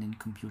Tag in den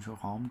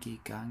Computerraum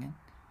gegangen.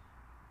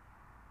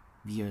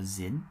 Wir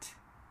sind.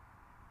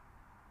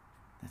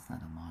 That's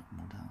not a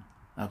modal.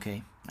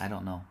 Okay, I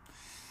don't know.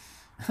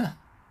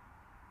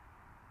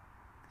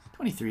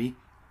 23.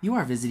 You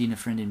are visiting a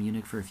friend in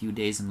Munich for a few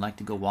days and like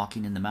to go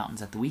walking in the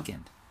mountains at the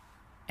weekend.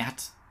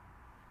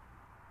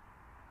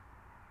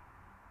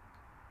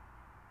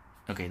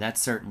 Okay, that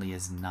certainly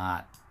is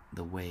not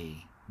the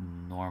way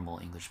normal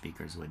English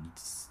speakers would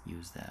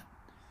use that.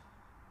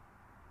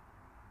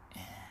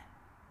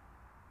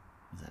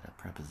 Is that a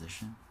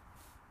preposition?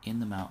 In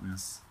the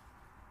mountains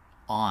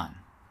on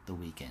the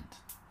weekend.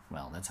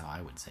 Well, that's how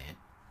I would say it.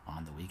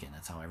 On the weekend.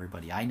 That's how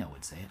everybody I know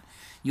would say it.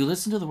 You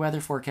listen to the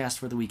weather forecast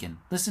for the weekend.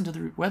 Listen to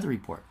the weather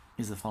report.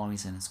 Is the following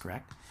sentence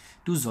correct?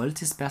 Du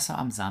solltest besser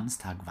am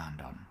Samstag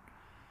wandern.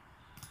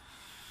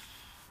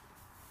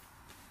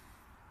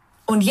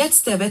 Und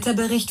jetzt der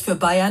Wetterbericht für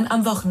Bayern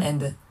am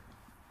Wochenende.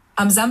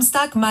 Am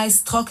Samstag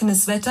meist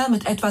trockenes Wetter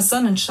mit etwas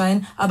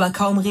Sonnenschein, aber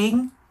kaum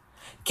Regen.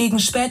 Gegen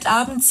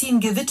Spätabend ziehen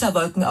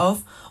Gewitterwolken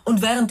auf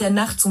und während der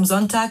Nacht zum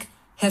Sonntag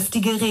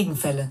heftige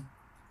Regenfälle.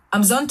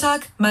 Am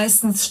Sonntag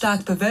meistens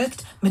stark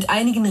bewölkt mit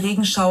einigen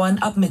Regenschauern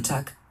ab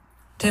Mittag.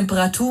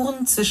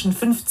 Temperaturen zwischen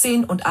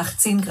 15 und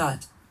 18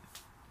 Grad.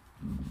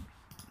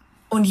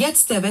 Und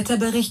jetzt der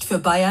Wetterbericht für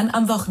Bayern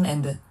am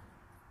Wochenende.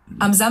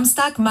 Am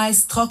Samstag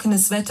meist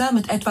trockenes Wetter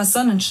mit etwas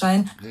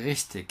Sonnenschein.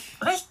 Richtig.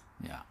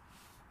 Yeah.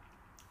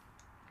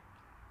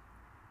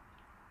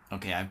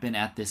 Okay, I've been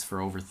at this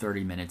for over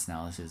 30 minutes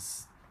now. This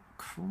is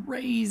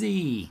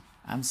crazy.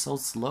 I'm so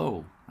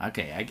slow.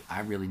 Okay,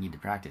 I really need to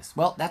practice.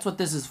 Well, that's what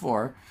this is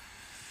for.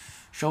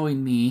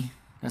 Showing me,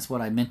 that's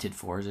what I meant it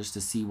for, just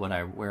to see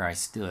where I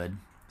stood.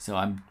 So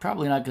I'm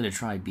probably not going to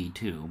try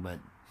B2, but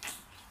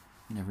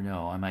you never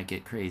know. I might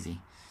get crazy.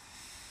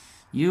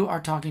 You are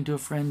talking to a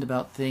friend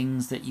about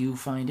things that you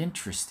find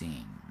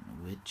interesting.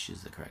 which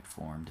is the correct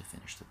form to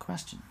finish the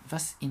question.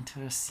 Was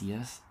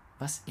interessiert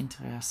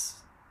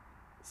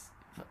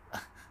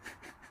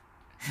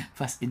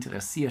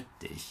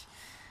dich?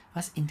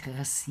 Was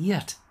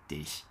interessiert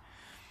dich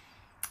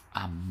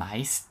am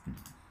meisten?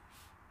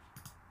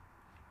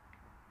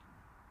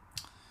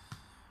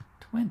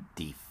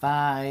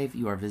 25.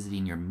 You are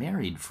visiting your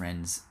married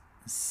friends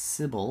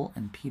Sybil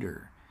and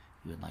Peter.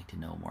 You would like to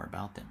know more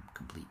about them.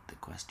 Complete the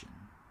question.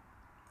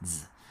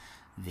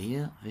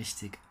 Wähle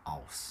richtig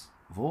aus.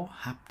 Wo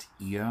habt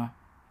ihr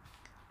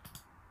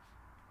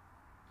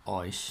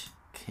euch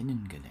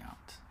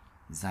kennengelernt?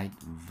 Seit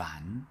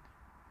wann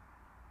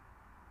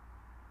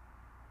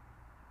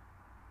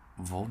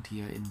wohnt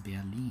ihr in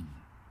Berlin?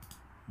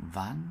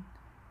 Wann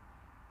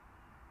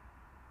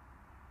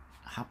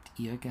habt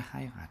ihr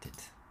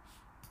geheiratet?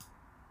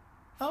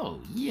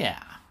 Oh,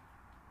 yeah.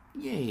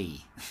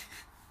 Yay.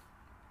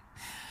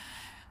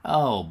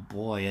 Oh,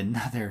 boy,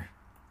 another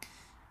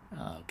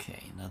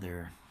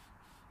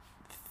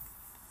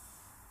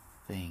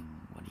thing.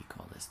 What do you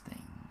call this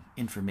thing?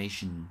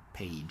 Information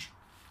page.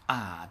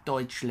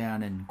 Deutsch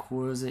lernen,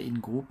 Kurse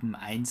in Gruppen,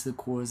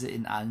 Einzelkurse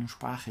in allen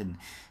Sprachen,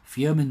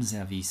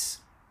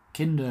 Firmenservice,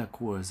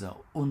 Kinderkurse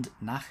und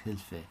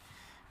Nachhilfe.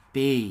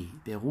 B.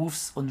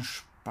 Berufs- und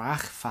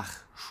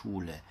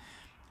Sprachfachschule.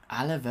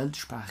 Alle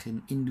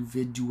Weltsprachen,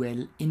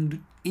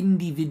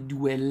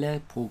 individuelle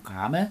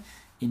Programme,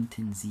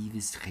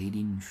 intensives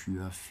Training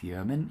für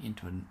Firmen,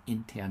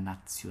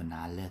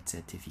 internationale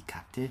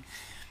Zertifikate.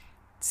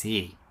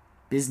 C.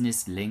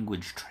 Business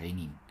Language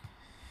Training.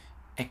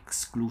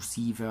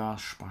 Exklusiver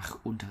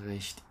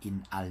Sprachunterricht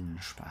in allen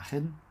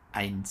Sprachen,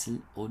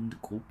 Einzel- und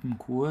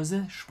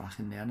Gruppenkurse,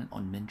 Sprachen lernen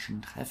und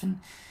Menschen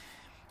treffen.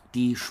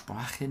 Die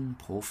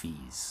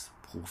Sprachenprofis.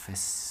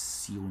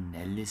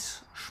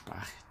 Professionelles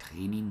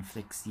Sprachtraining,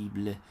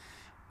 flexible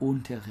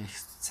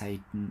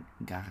Unterrichtszeiten,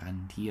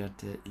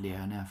 garantierte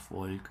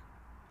Lernerfolg,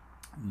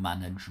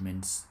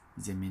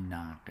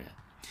 Managementseminare.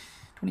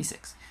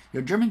 26.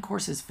 Your German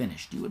course is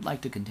finished. You would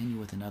like to continue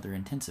with another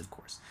intensive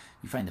course.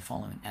 You find the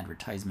following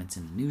advertisements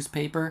in the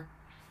newspaper.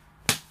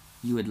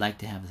 You would like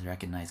to have a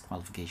recognized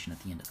qualification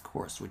at the end of the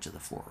course. Which of the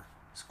four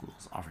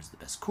schools offers the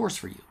best course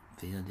for you?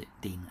 Wähle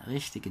den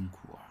richtigen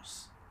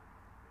Kurs.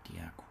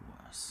 Der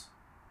Kurs.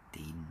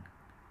 Den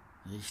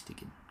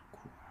richtigen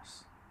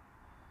Kurs.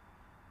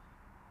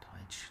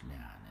 Deutsch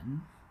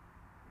lernen.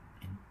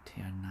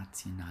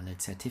 Internationale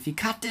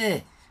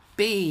Zertifikate.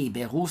 B.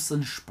 Berufs-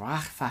 und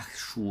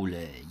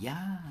Sprachfachschule.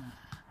 Ja.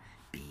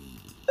 B.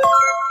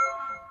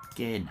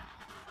 Genau.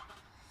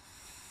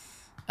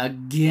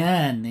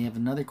 Again, they have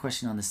another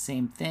question on the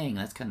same thing.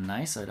 That's kind of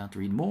nice, so I don't have to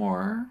read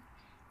more.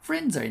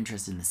 Friends are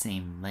interested in the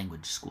same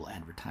language school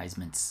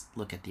advertisements.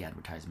 Look at the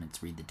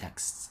advertisements, read the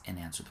texts, and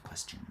answer the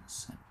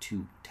questions.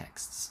 2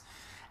 texts.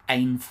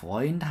 Ein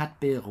Freund hat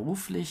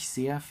beruflich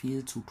sehr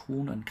viel zu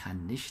tun und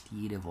kann nicht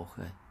jede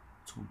Woche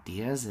zu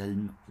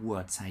derselben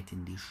Uhrzeit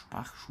in die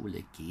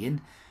Sprachschule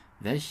gehen.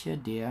 Welche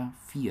der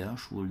 4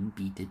 Schulen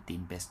bietet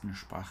den besten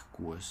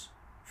Sprachkurs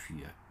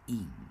für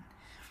ihn?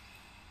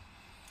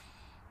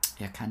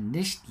 Er kann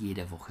nicht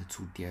jede Woche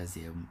zu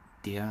derselben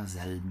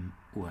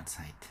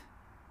Uhrzeit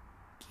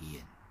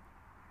gehen.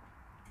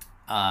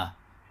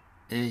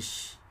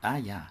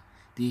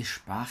 Die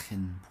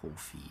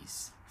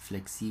Sprachenprofis.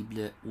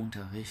 Flexible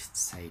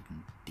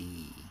Unterrichtszeiten.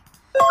 D.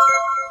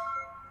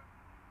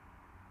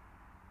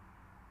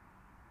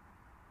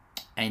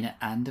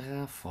 Eine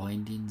andere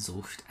Freundin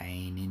sucht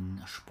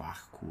einen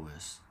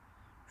Sprachkurs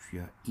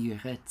für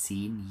ihre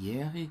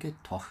 10-jährige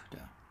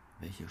Tochter.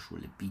 Welche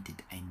Schule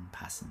bietet einen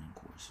passenden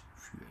Kurs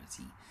für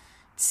sie?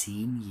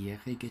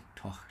 10-jährige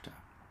Tochter.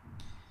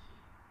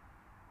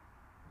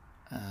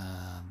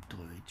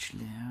 Deutsch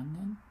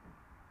lernen.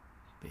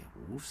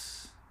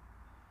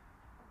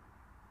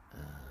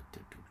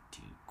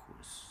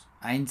 Kurs.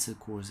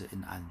 Einzelkurse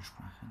in allen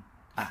Sprachen.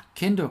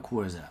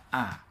 Kinderkurse.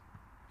 I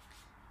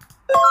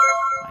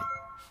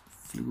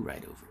flew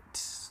right over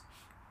it.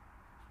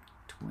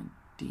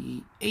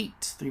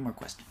 28. 3 more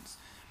questions.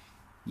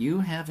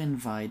 You have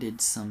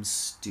invited some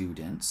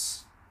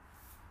students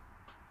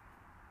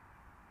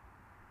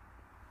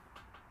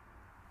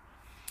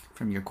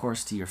from your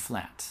course to your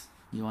flat.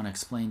 You want to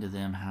explain to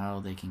them how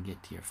they can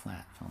get to your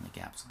flat. Fill in the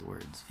gaps with the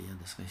words. Wähle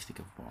das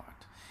richtige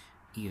Wort.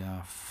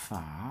 Ihr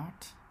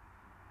fahrt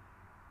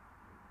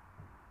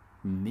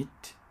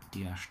mit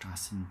der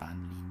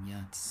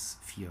Straßenbahnlinie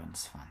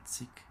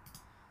 24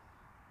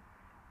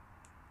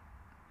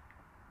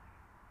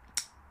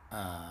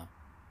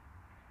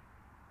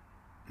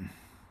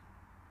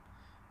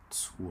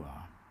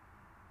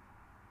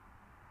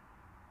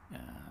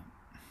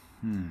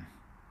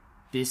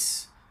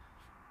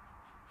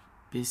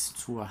 bis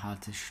zur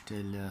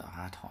Haltestelle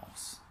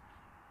Rathaus.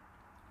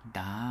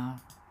 Da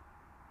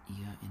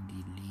ihr in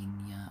die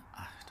Linie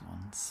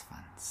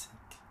 28.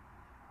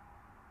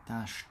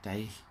 Da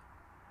steigt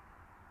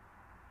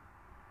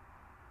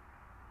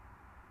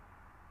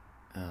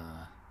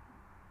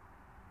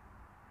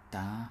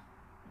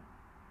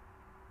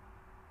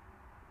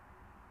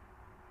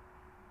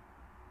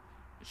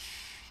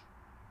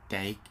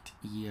steigt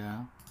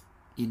ihr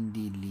in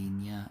die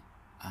Linie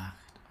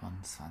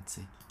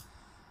 28?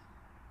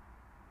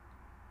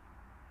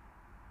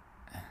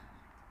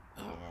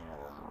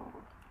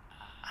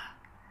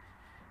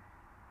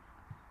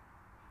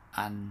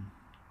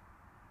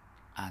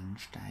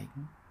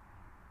 Ansteigen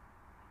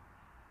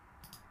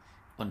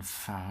und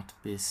fahrt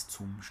bis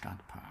zum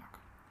Stadtpark.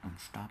 Im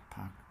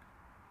Stadtpark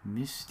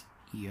müsst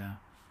ihr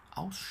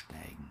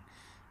aussteigen.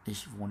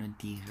 Ich wohne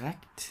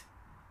direkt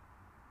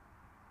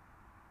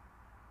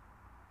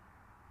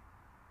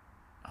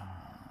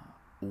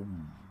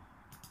um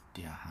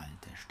der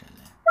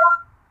Haltestelle.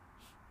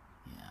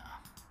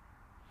 Ja.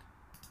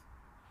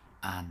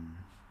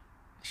 Ansteigen.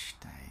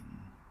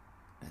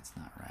 That's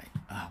not right.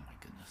 Oh my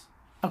goodness.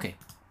 Okay,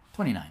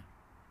 29.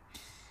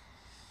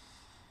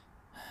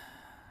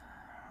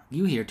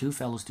 You hear two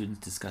fellow students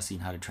discussing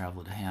how to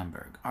travel to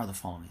Hamburg. Are the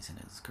following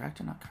sentences correct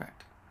or not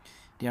correct?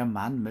 Der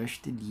Mann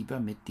möchte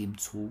lieber mit dem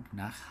Zug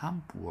nach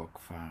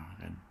Hamburg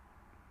fahren.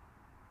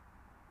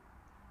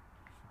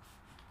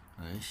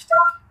 Richtig.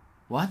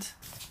 What?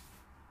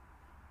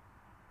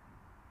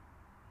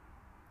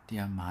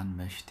 Der Mann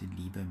möchte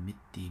lieber mit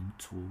dem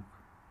Zug.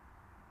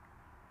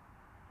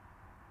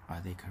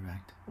 Are they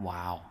correct?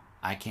 Wow,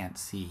 I can't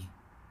see.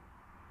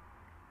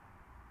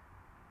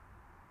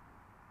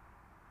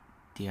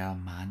 Der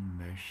Mann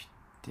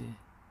möchte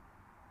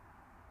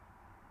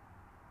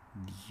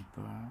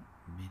lieber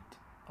mit...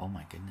 Oh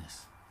my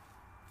goodness.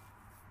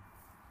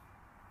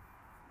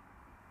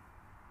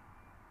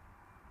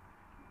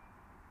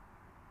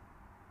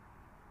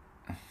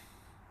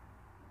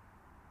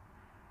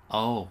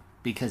 Oh,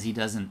 because it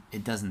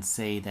doesn't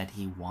say that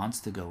he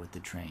wants to go with the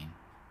train.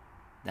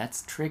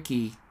 That's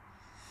tricky.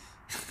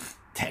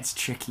 That's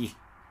tricky.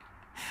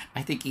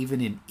 I think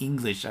even in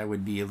English I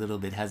would be a little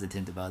bit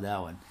hesitant about that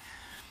one.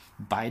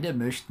 Beide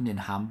möchten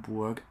in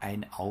Hamburg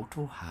ein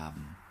Auto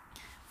haben.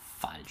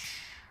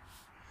 Falsch.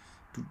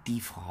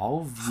 Die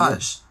Frau will...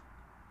 Falsch.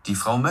 Die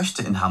Frau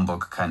möchte in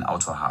Hamburg kein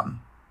Auto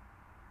haben.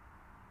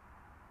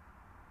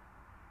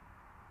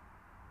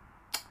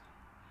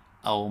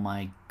 Oh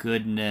my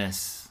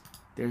goodness.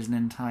 There's an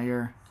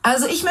entire...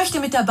 Also ich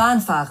möchte mit der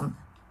Bahn fahren.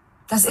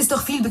 Das ist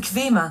doch viel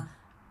bequemer.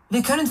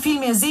 Wir können viel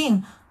mehr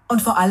sehen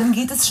und vor allem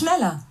geht es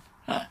schneller.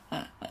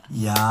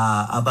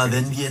 Ja, aber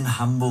wenn wir in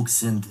Hamburg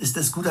sind, ist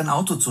es gut, ein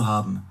Auto zu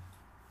haben.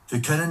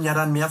 Wir können ja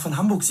dann mehr von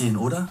Hamburg sehen,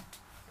 oder?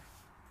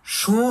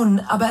 Schon,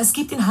 aber es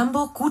gibt in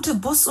Hamburg gute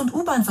Bus- und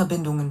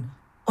U-Bahn-Verbindungen.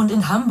 Und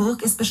in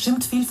Hamburg ist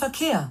bestimmt viel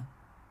Verkehr.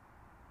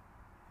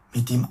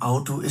 Mit dem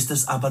Auto ist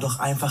es aber doch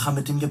einfacher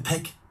mit dem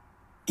Gepäck.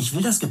 Ich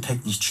will das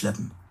Gepäck nicht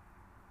schleppen.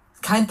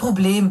 Kein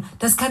Problem,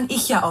 das kann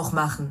ich ja auch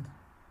machen.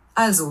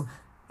 Also,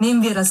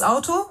 nehmen wir das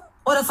Auto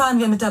oder fahren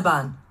wir mit der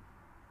Bahn?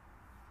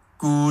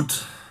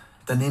 Gut,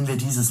 dann nehmen wir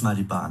dieses Mal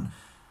die Bahn.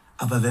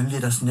 Aber wenn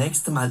wir das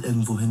nächste Mal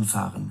irgendwo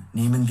hinfahren,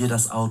 nehmen wir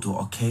das Auto,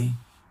 okay?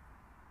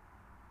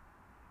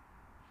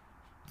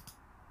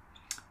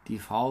 Die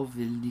Frau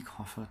will die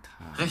Koffer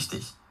tragen.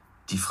 Richtig.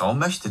 Die Frau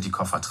möchte die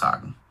Koffer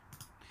tragen.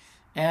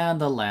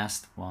 And the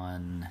last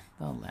one.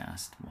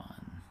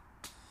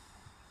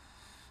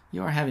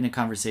 You are having a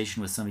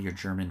conversation with some of your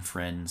German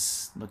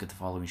friends. Look at the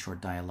following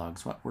short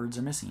dialogues. What words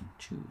are missing?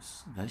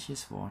 Choose.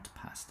 Welches Wort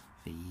passt?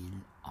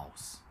 Wähl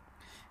aus.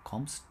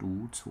 Kommst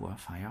du zur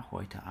Feier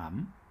heute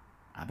Abend?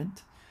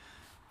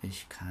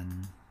 Ich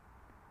kann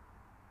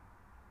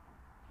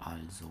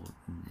also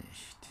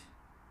nicht.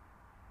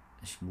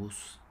 Ich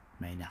muss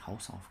meine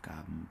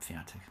Hausaufgaben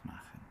fertig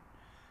machen.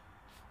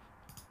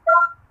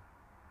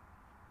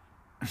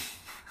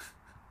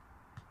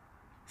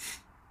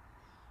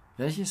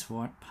 Welches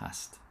Wort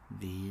passt?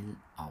 Wähl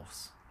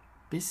aus.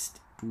 Bist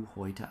du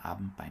heute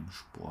Abend beim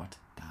Sport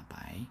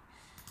dabei?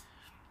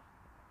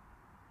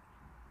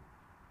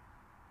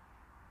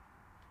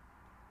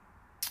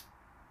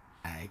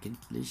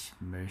 Eigentlich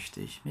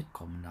möchte ich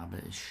mitkommen,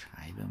 aber ich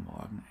schreibe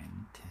morgen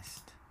einen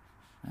Test.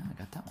 I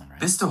got that one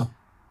right. Bist du?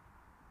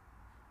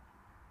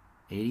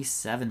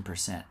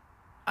 87%.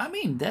 I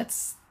mean,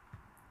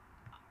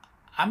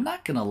 I'm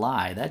not gonna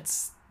lie,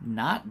 that's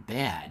not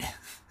bad.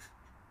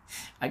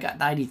 I got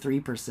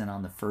 93%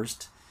 on the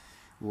first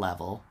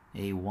level,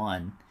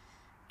 A1,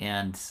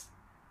 and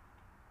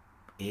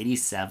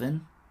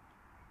 87%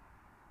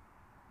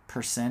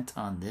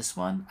 on this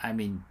one. I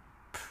mean,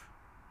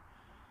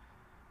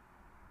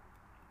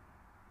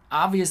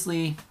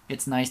 obviously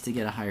it's nice to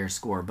get a higher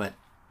score, but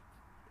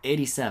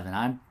 87,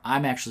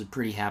 I'm actually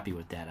pretty happy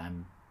with that.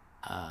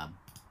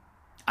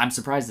 I'm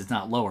surprised it's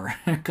not lower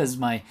because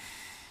my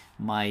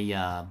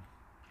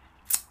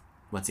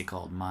what's it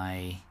called?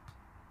 My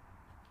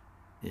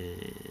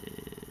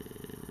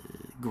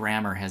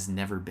grammar has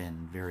never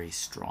been very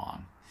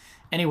strong.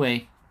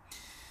 Anyway,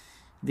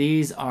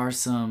 these are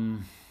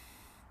some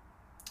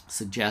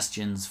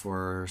suggestions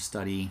for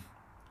study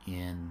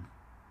in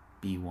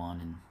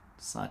B1 and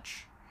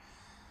such.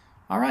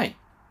 All right.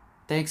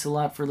 Thanks a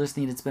lot for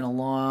listening. It's been a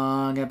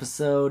long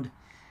episode.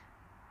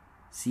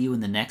 See you in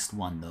the next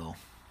one, though.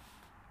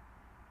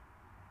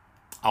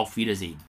 Auf Wiedersehen.